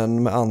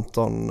med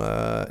Anton,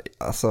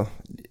 alltså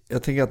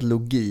jag tänker att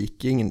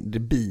logik det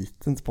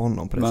biter inte på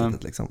honom på det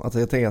sättet liksom. Alltså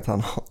jag tänker att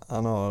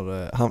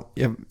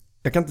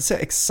jag kan inte säga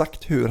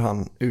exakt hur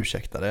han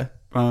ursäktar det,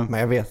 men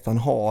jag vet att han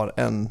har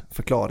en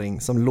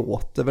förklaring som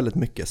låter väldigt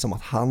mycket som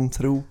att han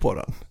tror på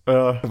den.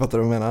 Jag fattar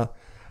vad du menar?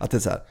 Att det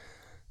är så här,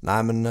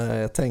 nej men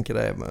jag tänker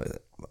det,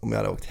 om jag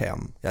hade åkt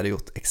hem, jag hade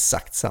gjort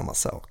exakt samma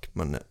sak,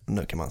 men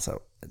nu kan man säga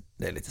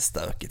det är lite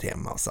stökigt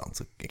hemma och sånt,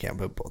 så kan jag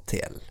bo på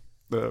hotell.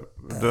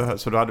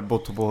 Så du hade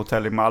bott på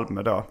hotell i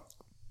Malmö då?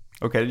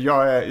 Okej,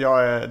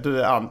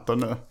 du är Anton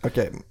nu.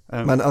 Okej,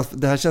 men alltså,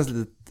 det här känns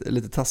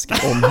lite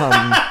taskigt om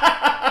han...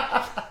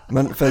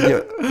 men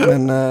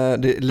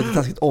det är lite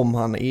taskigt om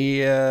han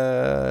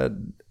är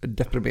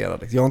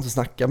deprimerad. Jag har inte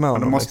snackat med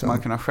honom. Men då måste man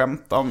kunna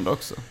skämta om det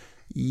också.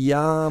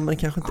 Ja, men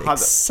kanske inte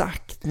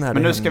exakt när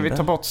men det nu ska händer. vi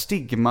ta bort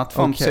stigmat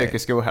från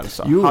psykisk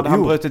ohälsa. Jo, hade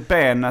han brutit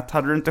benet,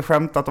 hade du inte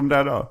skämtat om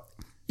det då?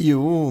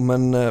 Jo,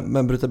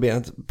 men bryta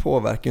benet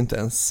påverkar ju inte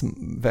ens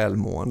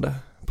välmående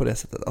på det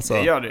sättet. Alltså,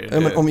 det gör det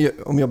ju. Men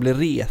om jag blir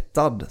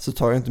retad så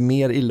tar jag inte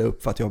mer illa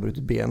upp för att jag har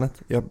brutit benet.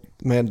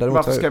 Men det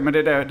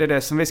är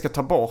det som vi ska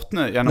ta bort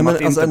nu genom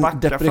att inte backa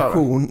för.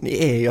 Depression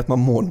är ju att man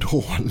mår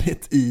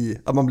dåligt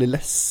att man blir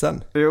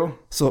ledsen. Jo,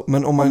 så,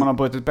 men om man har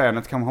brutit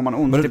benet har man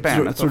ont i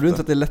benet. Tror du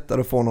inte att det är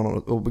lättare att få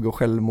någon att begå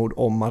självmord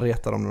om man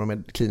retar dem när de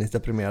är kliniskt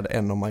deprimerade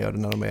än om man gör det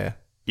när de är...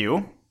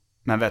 Jo,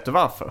 men vet du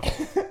varför?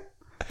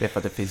 Det är för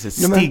att det finns ett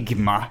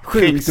stigma.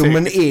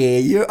 Sjukdomen är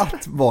ju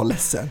att vara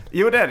ledsen.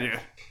 Jo, det är det ju.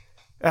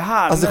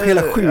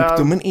 Hela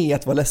sjukdomen är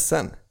att vara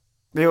ledsen.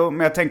 Jo,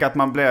 men jag tänker att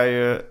man blir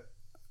ju...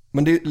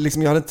 Men det är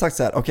liksom, jag hade inte sagt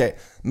så här, okej,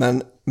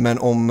 men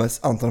om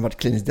Anton hade varit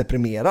kliniskt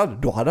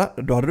deprimerad, då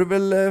hade du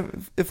väl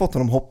fått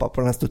honom hoppa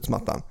på den här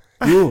studsmattan.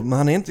 Jo,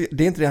 men det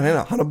är inte det han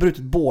är. Han har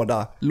brutit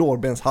båda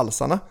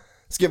lårbenshalsarna.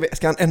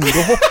 Ska han ändå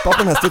hoppa på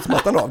den här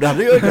studsmattan då? Det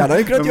hade ju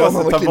kunnat göra om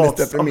han var kliniskt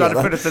deprimerad. Om det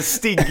hade funnits ett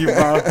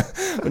stigma.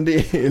 Men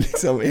det är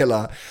liksom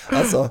hela...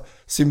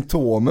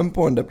 symptomen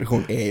på en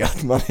depression är ju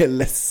att man är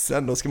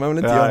ledsen. Då ska man väl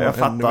inte göra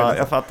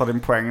jag fattar din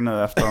poäng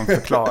nu efter en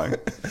förklaring.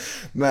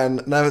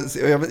 Men nej,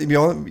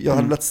 jag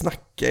hade velat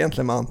snacka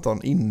egentligen med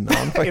Anton innan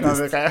faktiskt. Innan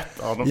vi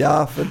rätar honom.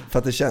 Ja, för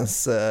att det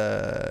känns...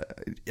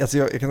 alltså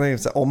jag kan tänka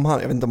sig, jag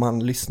vet inte om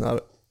han lyssnar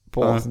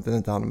på avsnittet,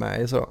 inte han är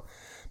med i så.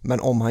 Men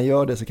om han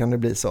gör det så kan det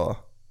bli så...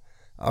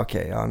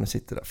 Okej, nu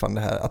sitter det. Fan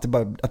det här. Att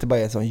det bara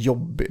är så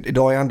jobbigt.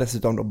 Idag är han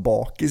dessutom då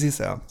bakis i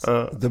sig.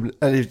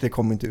 Det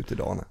kommer inte ut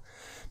idag. Nej.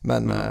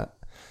 Men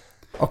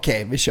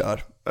okej, vi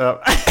kör.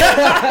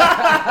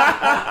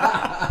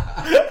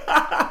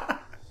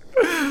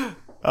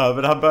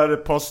 Men han började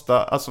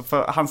posta, alltså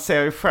för han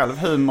ser ju själv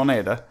humorn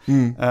i det.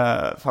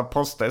 För han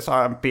postar ju så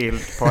här en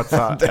bild på ett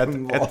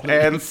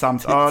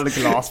ensamt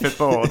ölglas vid ett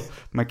bord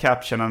med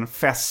captionen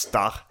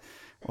festar.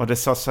 Och det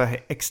såg så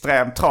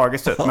extremt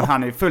tragiskt ut. Men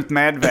han är ju fullt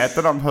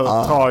medveten om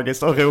hur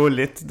tragiskt och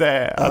roligt det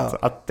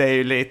är. Att det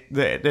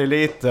är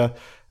lite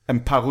en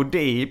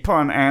parodi på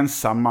en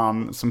ensam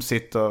man som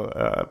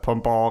sitter på en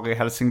bar i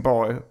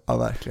Helsingborg. Ja,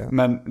 verkligen.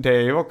 Men det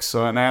är ju också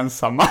en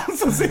ensam man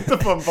som sitter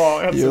på en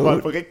bar i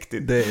Helsingborg på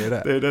riktigt. Det är ju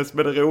det. Det är det som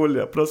är det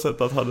roliga på något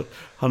sätt, att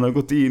han har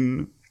gått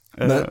in...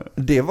 Men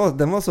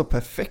den var så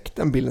perfekt,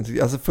 den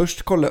bilden. Alltså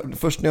först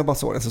när jag bara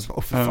såg den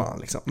så för fan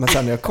liksom. Men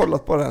sen när jag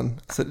kollat på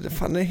den så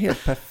fan, den är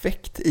helt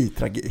perfekt i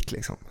tragik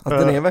liksom. Att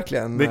den är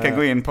verkligen... Vi kan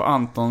gå in på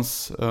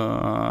Antons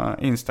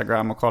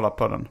Instagram och kolla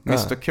på den.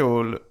 Mr.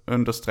 Cool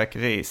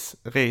 _ris.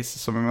 Ris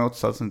som är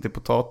motsatsen till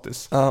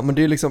potatis. Ja, men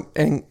det är liksom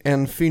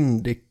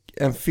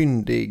en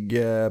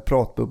fyndig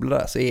pratbubbla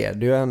där, så är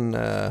det ju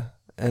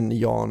en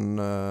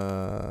Jan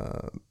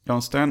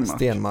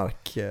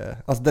Stenmark.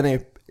 Alltså den är ju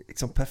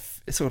liksom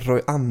så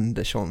Roy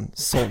Andersson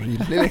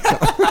sorglig liksom.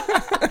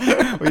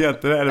 Och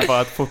egentligen är det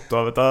bara ett foto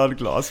av ett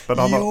ölglas.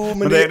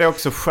 Men det är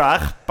också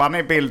skärpan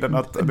i bilden.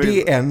 Att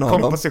det är en av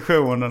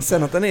kompositionen.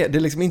 Sen att det är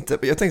liksom inte...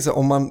 Jag tänker så,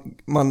 om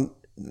man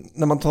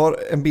när man tar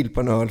en bild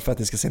på en öl för att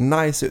det ska se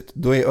nice ut,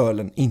 då är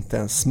ölen inte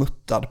ens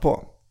smuttad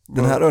på.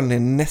 Den här ölen är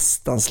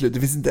nästan slut. Det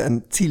finns inte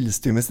en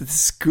tillstymmelse till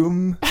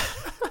skum.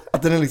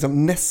 Att den är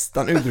liksom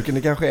nästan utdrucken.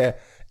 Det kanske är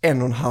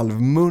 1,5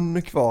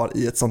 mun kvar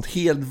i ett sånt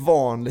helt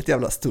vanligt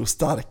jävla stor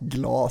stark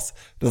glas.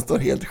 Den står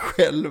helt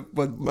själv.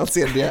 Man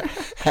ser det.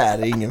 Här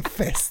är ingen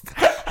fest.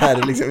 Här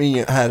är liksom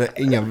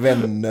inga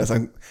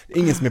vänner.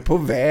 Ingen som är på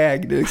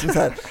väg. Det är liksom så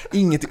här,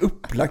 inget är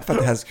upplagt för att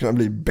det här ska kunna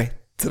bli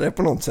bättre. bättre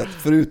på något sätt,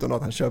 förutom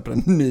att han köper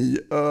en ny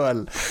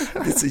öl. Det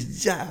är så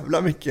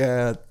jävla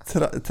mycket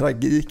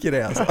tragik i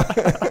det alltså.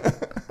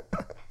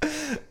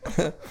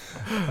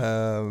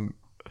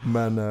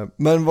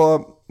 Men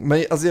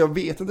alltså jag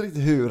vet inte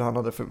riktigt hur han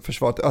hade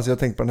försvarat. Alltså jag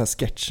tänkte på den här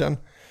sketchen.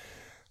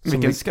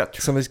 Vilken sketch?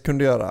 Som vi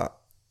kunde göra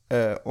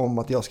om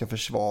att jag ska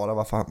försvara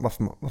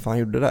varför han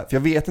gjorde det. För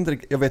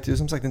jag vet ju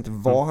som sagt inte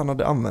vad han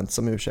hade använt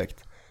som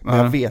ursäkt. Men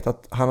jag vet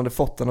att han hade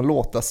fått den att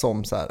låta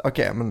som så här: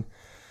 okej, men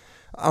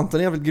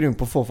Anton är väldigt grym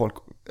på att få folk,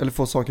 eller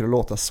få saker att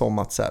låta som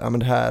att så här, ja, men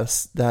det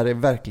här är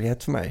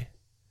verklighet för mig.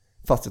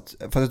 Fast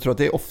jag tror att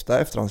det är ofta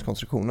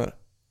efterhandskonstruktioner.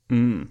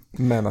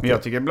 Men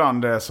jag tycker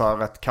ibland det är så här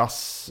rätt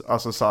kass.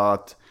 Alltså så här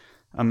att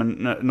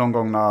någon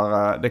gång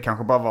när det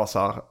kanske bara var så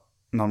här,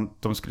 när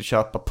de skulle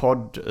köpa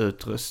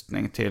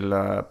poddutrustning till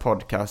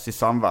podcast i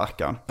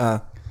samverkan.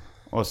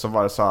 Och så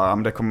var det så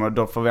här,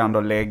 då får vi ändå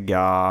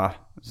lägga,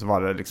 så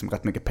var det liksom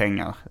rätt mycket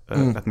pengar,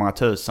 rätt många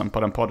tusen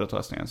på den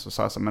poddutrustningen. Så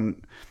sa jag så, men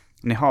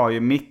ni har ju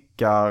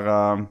mickar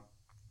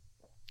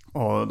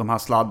och de här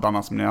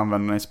sladdarna som ni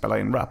använder när ni spelar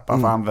in rap.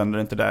 Varför använder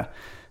ni inte det?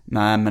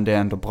 Nej, men det är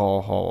ändå bra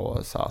att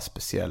ha så här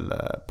speciell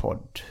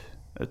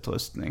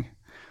poddutrustning.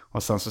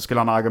 Och sen så skulle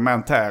han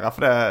argumentera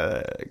för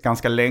det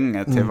ganska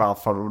länge till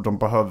varför de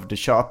behövde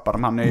köpa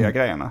de här nya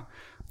grejerna.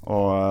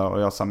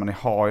 Och jag sa, men ni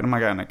har ju de här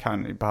grejerna,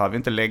 ni behöver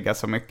inte lägga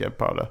så mycket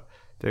på det.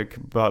 Du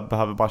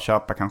behöver bara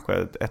köpa kanske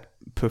ett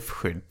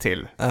puffskydd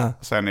till.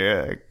 Så är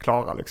ni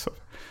klara liksom.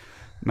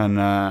 Men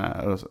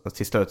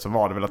till slut så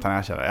var det väl att han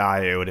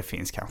erkände, det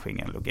finns kanske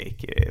ingen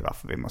logik i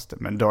varför vi måste.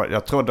 Men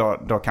jag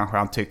tror då kanske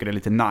han tycker det är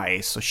lite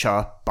nice att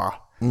köpa.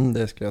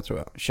 Det skulle jag tro.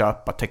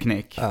 Köpa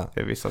teknik. Det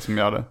är vissa som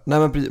gör det.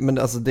 Nej, men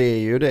alltså det är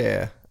ju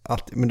det.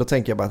 Men då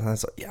tänker jag bara att han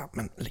sa,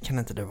 men kan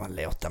inte du bara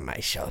låta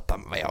mig köpa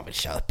vad jag vill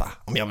köpa?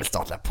 Om jag vill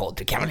starta podd,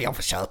 då kan väl jag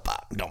få köpa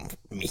de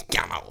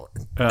mickarna.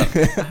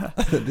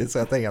 Det är så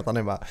jag tänker att han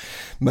är bara.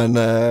 Men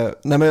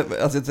nej, men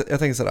alltså, jag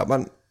tänker sådär,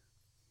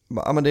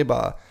 men det är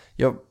bara,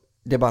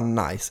 det är bara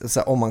nice.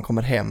 Så om man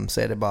kommer hem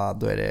så är det bara,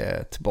 då är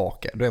det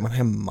tillbaka. Då är man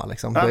hemma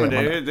liksom. Ja, men det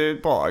är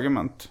ett bra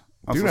argument.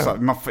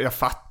 Alltså, jag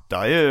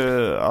fattar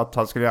ju att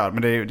han skulle göra,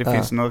 men det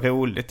finns något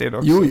roligt i det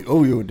också.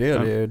 Jo, det är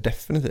det ju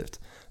definitivt.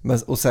 Men,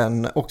 och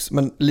sen också,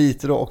 men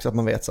lite då också att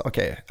man vet så,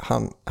 okej,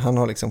 han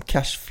har liksom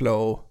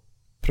cashflow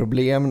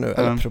problem nu,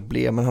 eller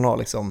problem, men han har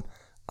liksom,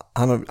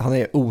 han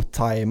är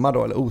otajmad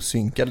då, eller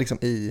osynkad liksom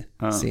i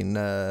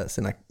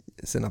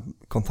sina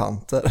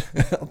kontanter.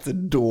 Att det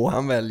är då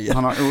han väljer.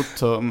 Han har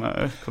otur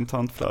med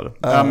kontantflöde.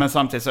 Men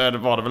samtidigt så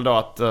var det väl då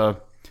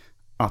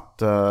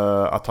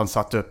att han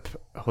satt upp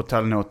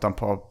hotellnotan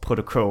på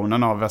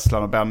produktionen av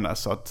Vesslan och Benne,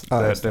 så att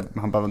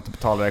han behöver inte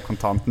betala det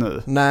kontant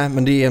nu. Nej,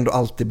 men det är ändå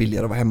alltid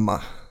billigare att vara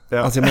hemma.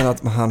 Alltså jag menar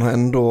att han har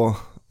ändå,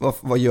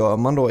 vad gör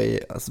man då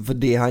alltså för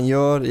det han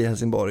gör i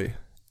Helsingborg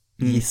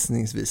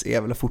gissningsvis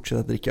är väl att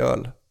fortsätta dricka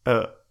öl.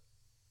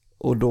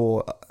 Och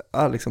då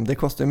liksom, det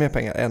kostar ju mer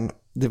pengar än,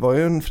 det var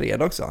ju en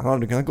fredag också, han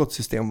hade kunnat gå till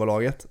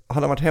Systembolaget.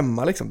 Hade han varit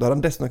hemma liksom, då hade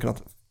han dessutom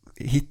kunnat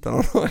hitta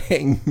någon att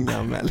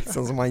hänga med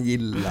liksom, som han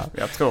gillar.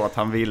 Jag tror att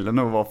han ville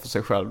nog vara för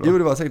sig själv då. Jo,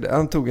 det var säkert.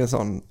 Han tog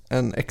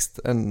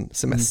en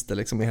semester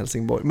liksom i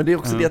Helsingborg. Men det är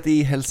också det att det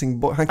är i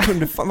Helsingborg. Han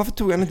kunde varför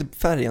tog han inte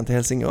färjan till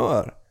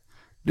Helsingör?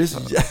 Det är så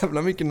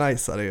jävla mycket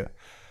najsare ju.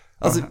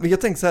 Alltså, men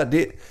jag tänker så här,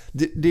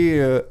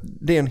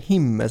 det är en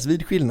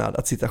himmelsvid skillnad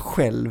att sitta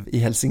själv i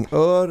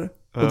Helsingör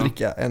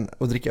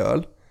och dricka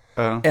öl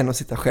än att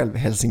sitta själv i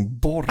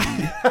Helsingborg.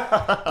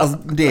 Alltså,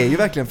 det är ju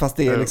verkligen, fast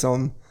det är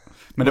liksom.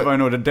 Men det var ju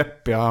nog det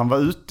deppiga han var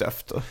ute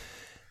efter.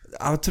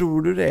 Ja,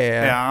 tror du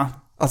det? Ja.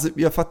 Alltså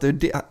jag fattar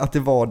ju att det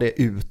var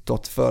det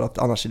utåt, för att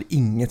annars är det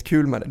inget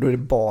kul med det. Då är det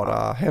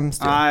bara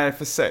hemskt. Nej,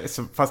 för sig.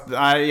 Fast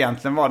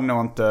egentligen var det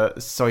nog inte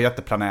så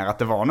jätteplanerat.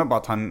 Det var nog bara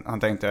att han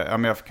tänkte,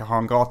 jag fick ha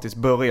en gratis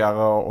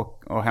burgare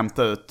och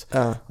hämta ut.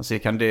 Och så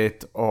gick han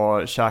dit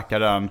och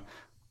käkade den.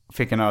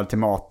 Fick en öl till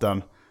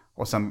maten.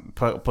 Och sen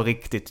på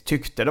riktigt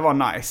tyckte det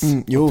var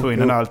nice. Och tog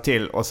in en öl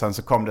till. Och sen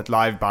så kom det ett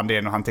liveband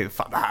in och han tänkte,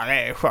 fan det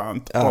här är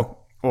skönt.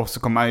 Och så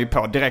kom man ju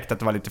på direkt att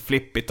det var lite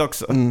flippigt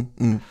också.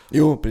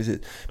 Jo,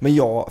 precis. Men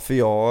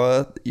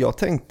jag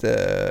tänkte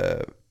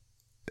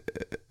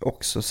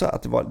också så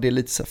att det är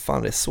lite så,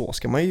 fan det är så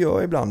ska man ju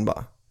göra ibland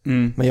bara.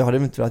 Men jag hade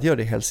inte velat göra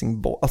det i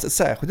Helsingborg. Alltså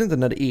särskilt inte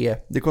när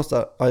det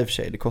kostar, i och för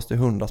sig, det kostar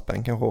 100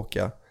 spänn kanske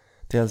åka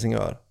till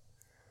Helsingör.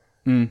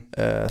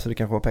 Så det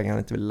kanske var pengar han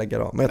inte ville lägga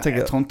då. Men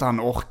jag tror inte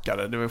han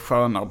orkade. Det var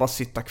skönare att bara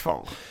sitta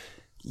kvar.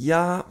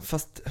 Ja,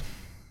 fast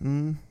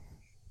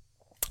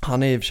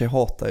han i och för sig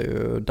hatar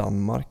ju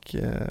Danmark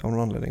av någon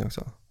anledning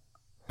också.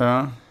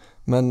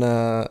 Men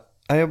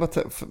jag vet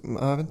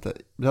inte.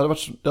 Det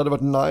hade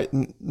varit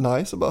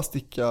nice att bara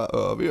sticka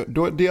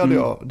över. Det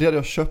hade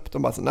jag köpt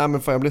och bara så, nej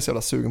men fan, jag blev så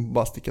jävla sugen på att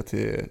bara sticka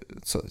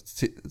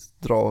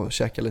dra och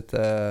käka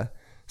lite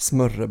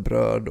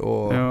smörrebröd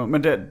och. Ja,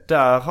 men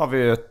där har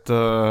vi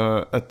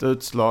ett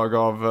utslag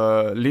av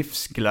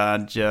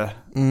livsglädje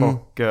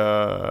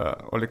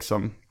och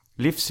liksom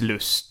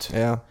livslust.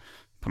 Ja.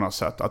 På något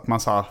sätt. Att man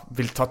så här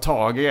vill ta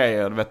tag i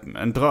grejer,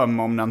 en dröm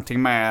om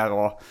någonting mer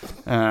och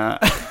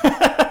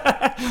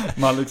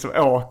Man liksom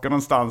åker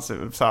någonstans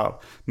så här.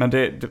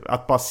 Men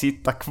att bara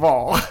sitta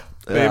kvar,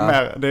 det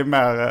är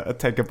mer ett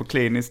tecken på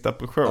klinisk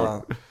depression.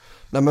 Ja.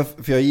 Nej, men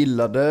för jag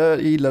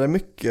gillade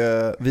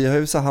mycket. Vi har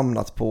ju så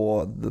hamnat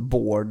på The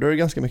Border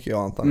ganska mycket,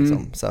 jag antar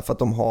liksom. Så här, för att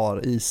de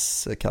har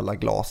iskalla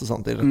glas och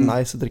sånt. Det är rätt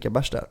nice att dricka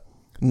bärs där.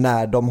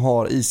 När de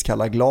har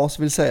iskalla glas,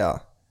 vill säga.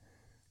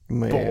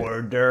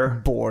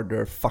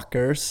 Border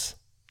fuckers.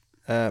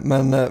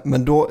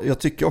 Men då, jag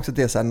tycker också att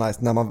det är så här nice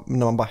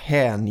när man bara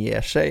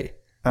hänger sig.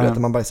 När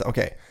man bara säger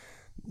okej,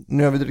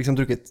 nu har vi liksom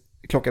druckit,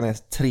 klockan är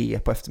 3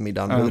 på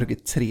eftermiddagen. Vi har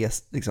druckit 3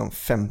 liksom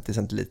 50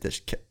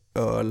 centiliters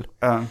öl.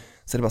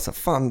 Så det är bara så här,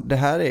 fan, det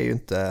här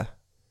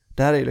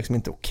är ju liksom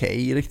inte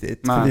okej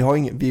riktigt. För vi har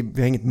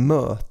inget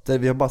möte,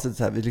 vi har bara suttit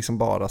så här, vi liksom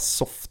bara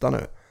softar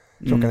nu.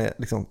 Klockan är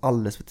liksom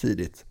alldeles för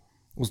tidigt.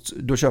 Och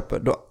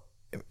då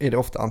är det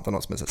ofta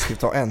Anton som säger, ska vi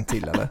ta en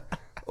till eller?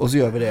 Och så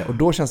gör vi det. Och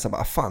då känns det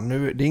bara, fan,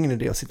 nu det är ingen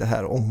idé att sitta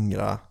här och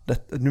ångra.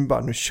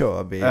 Nu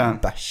kör vi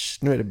bärs.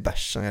 Nu är det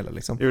bärs som gäller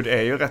liksom. Jo, det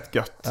är ju rätt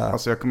gött.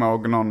 Alltså jag kommer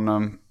ihåg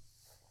någon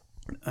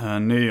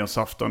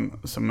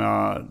nyårsafton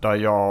där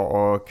jag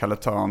och Kalle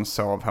Törn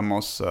sov hemma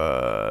hos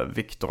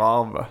Viktor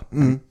Arve,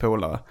 en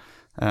polare.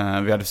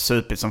 Vi hade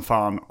supit som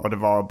fan och det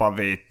var bara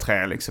vi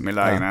 3 liksom i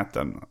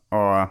lägenheten.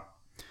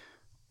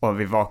 Och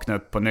vi vaknade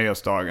upp på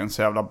nyårsdagen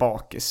så jävla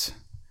bakis.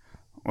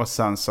 Och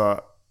sen så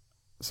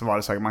var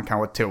det så att man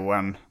kanske tog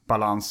en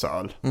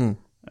balansöl.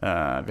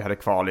 Vi hade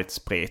kvar lite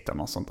sprit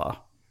och sånt där.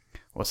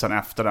 Och sen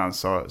efter den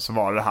så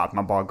var det här att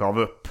man bara gav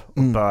upp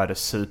och började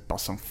supa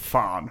som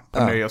fan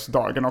på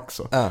nyårsdagen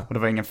också. Och det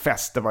var ingen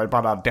fest, det var ju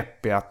bara där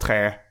deppiga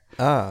tre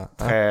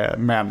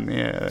män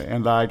i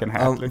en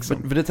lägenhet liksom.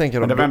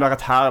 Men det var ändå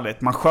rätt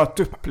härligt. Man sköt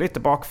upp lite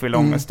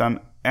bakfyllångesten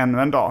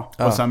ännu en dag.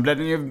 Och sen blev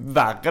det ju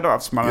värre då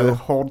eftersom man hade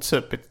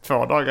hårdsupit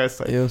 2 dagar i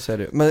sig. Jo, så är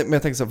det. Men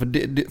jag tänker så,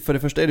 för det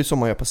första är det så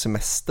man gör på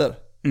semester.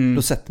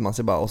 Då sätter man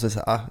sig bara och så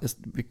säger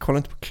vi kollar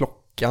inte på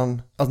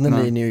klockan. Alltså när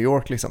vi är i New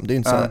York liksom. Det är ju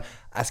inte så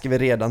här, ska vi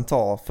redan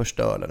ta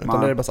första ölen?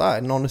 Utan det är bara så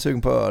här, någon är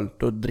sugen på öl,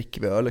 då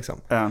dricker vi öl liksom.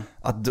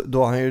 Att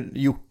då har han ju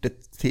gjort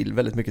det till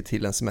väldigt mycket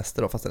till en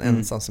semester då, fast en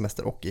ensam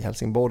semester och i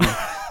Helsingborg.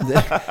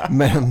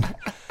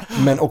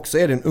 men också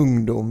är det en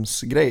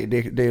ungdomsgrej.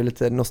 Det är ju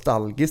lite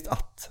nostalgiskt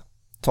att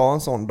ta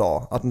en sån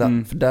dag.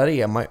 För där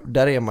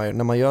är man ju,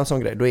 när man gör en sån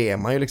grej, då är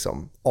man ju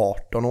liksom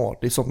 18 år.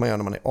 Det är sånt man gör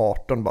när man är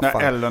 18. Bara,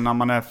 eller när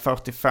man är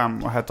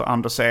 45 och heter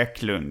Anders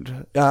Eklund.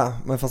 Ja,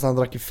 men fast han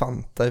drack ju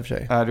Fanta i och för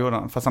sig. Ja, det gjorde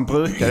han. Fast han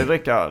brukade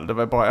dricka öl. Det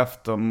var bara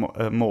efter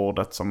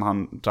mordet som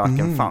han drack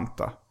en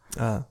Fanta.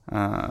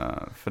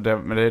 För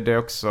det är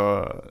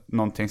också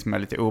någonting som är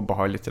lite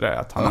obehagligt i det.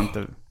 Att han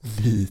inte...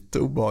 Lite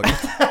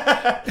obehagligt.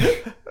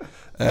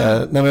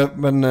 Nej,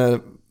 men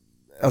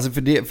alltså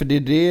för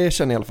det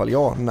känner i alla fall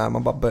jag när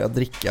man bara börjar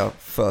dricka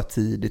för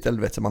tidigt,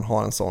 eller vet så man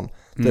har en sån,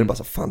 då är det bara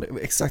så fan,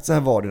 exakt så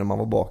här var det när man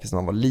var bakis när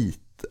man var lite,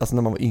 alltså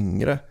när man var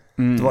yngre.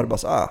 Då var det bara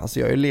så alltså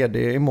jag är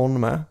ledig imorgon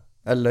med,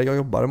 eller jag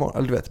jobbar imorgon,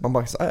 eller du vet, man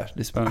bara så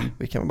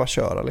vi kan bara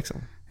köra liksom.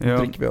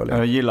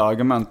 Jag gillar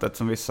argumentet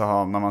som vissa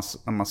har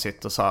när man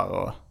sitter så här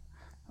och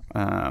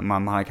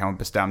man har kanske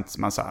bestämt,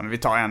 man säger vi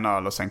tar en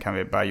öl och sen kan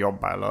vi börja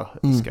jobba eller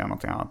ska göra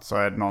någonting annat. Så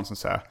är det någon som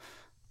säger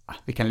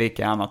vi kan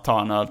lika gärna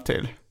ta en öl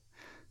till.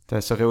 Det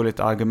är så roligt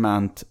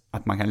argument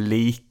att man kan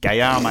lika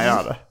gärna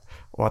göra det.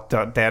 Och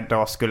att det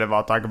då skulle vara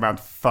ett argument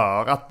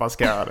för att man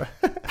ska göra det.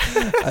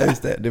 Ja,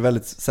 just det. Det är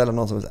väldigt sällan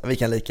någon som säger vi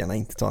kan lika gärna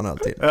inte ta en öl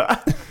till.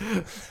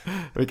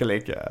 Vi kan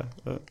lika.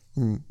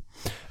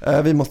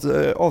 Vi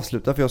måste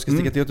avsluta för jag ska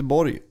sticka till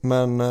Göteborg.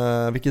 Men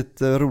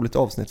vilket roligt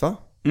avsnitt, va?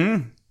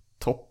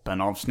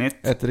 Toppen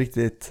avsnitt. Ett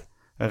riktigt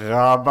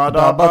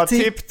rabba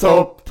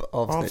tipp-topp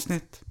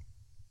avsnitt.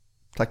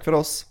 Tack för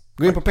oss.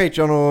 Gå in på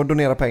Patreon och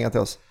donera pengar till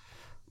oss.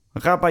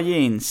 Rabba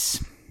jeans.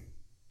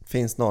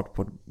 Finns snart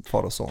på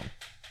Far och Son.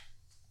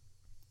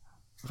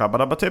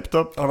 Rabba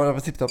tipp-topp.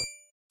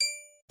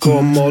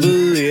 Kommer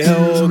du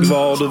ihåg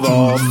var du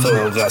var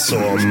förra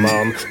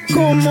sommaren?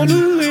 Kommer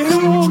du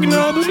ihåg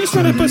när du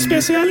lyssnade på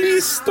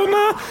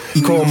specialisterna?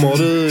 Kommer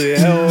du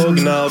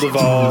ihåg när du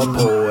var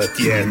på ett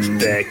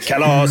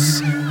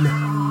jättekalas?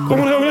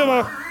 Kommer du ihåg det,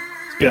 va?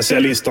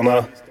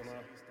 Specialisterna,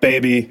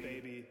 baby.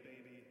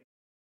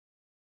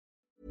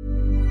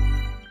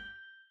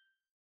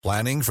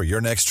 Planning for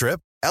your next trip?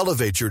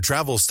 Elevate your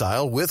travel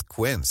style with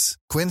Quince.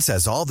 Quince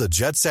has all the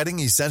jet-setting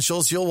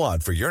essentials you'll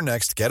want for your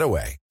next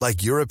getaway,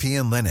 like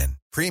European linen,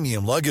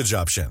 premium luggage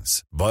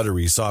options,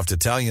 buttery soft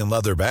Italian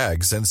leather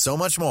bags, and so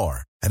much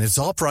more. And it's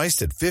all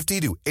priced at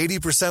 50 to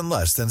 80%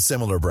 less than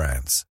similar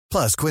brands.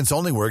 Plus, Quince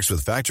only works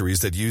with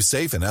factories that use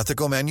safe and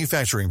ethical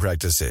manufacturing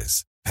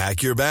practices.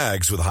 Pack your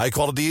bags with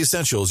high-quality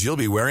essentials you'll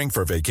be wearing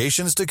for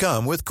vacations to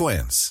come with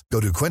Quince.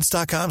 Go to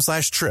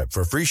quince.com/trip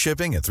for free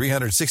shipping and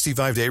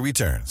 365-day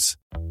returns.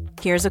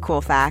 Here's a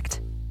cool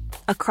fact.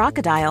 A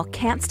crocodile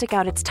can't stick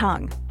out its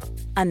tongue.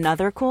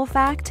 Another cool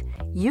fact,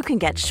 you can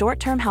get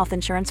short-term health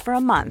insurance for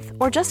a month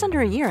or just under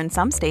a year in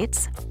some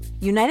states.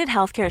 United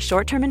Healthcare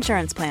short-term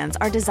insurance plans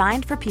are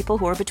designed for people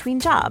who are between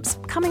jobs,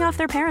 coming off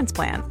their parents'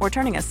 plan, or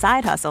turning a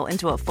side hustle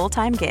into a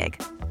full-time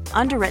gig.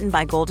 Underwritten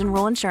by Golden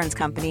Rule Insurance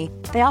Company,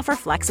 they offer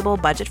flexible,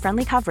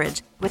 budget-friendly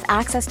coverage with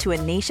access to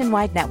a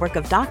nationwide network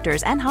of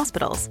doctors and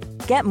hospitals.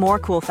 Get more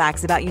cool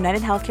facts about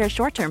United Healthcare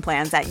short-term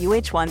plans at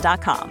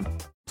uh1.com.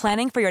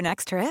 Planning for your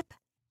next trip?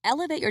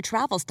 Elevate your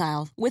travel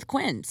style with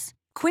Quince.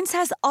 Quince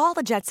has all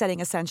the jet-setting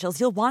essentials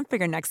you'll want for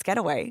your next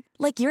getaway,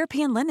 like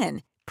European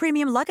linen,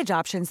 premium luggage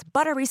options,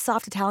 buttery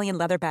soft Italian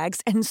leather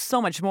bags, and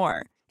so much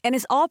more. And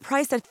is all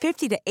priced at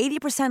 50 to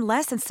 80%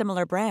 less than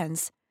similar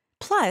brands.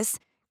 Plus,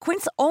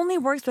 Quince only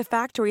works with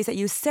factories that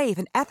use safe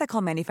and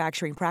ethical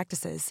manufacturing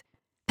practices.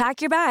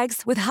 Pack your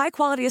bags with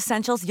high-quality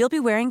essentials you'll be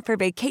wearing for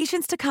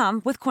vacations to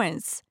come with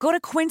Quince. Go to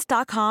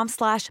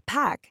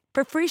quince.com/pack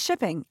for free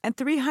shipping and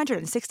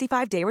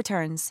 365-day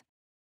returns.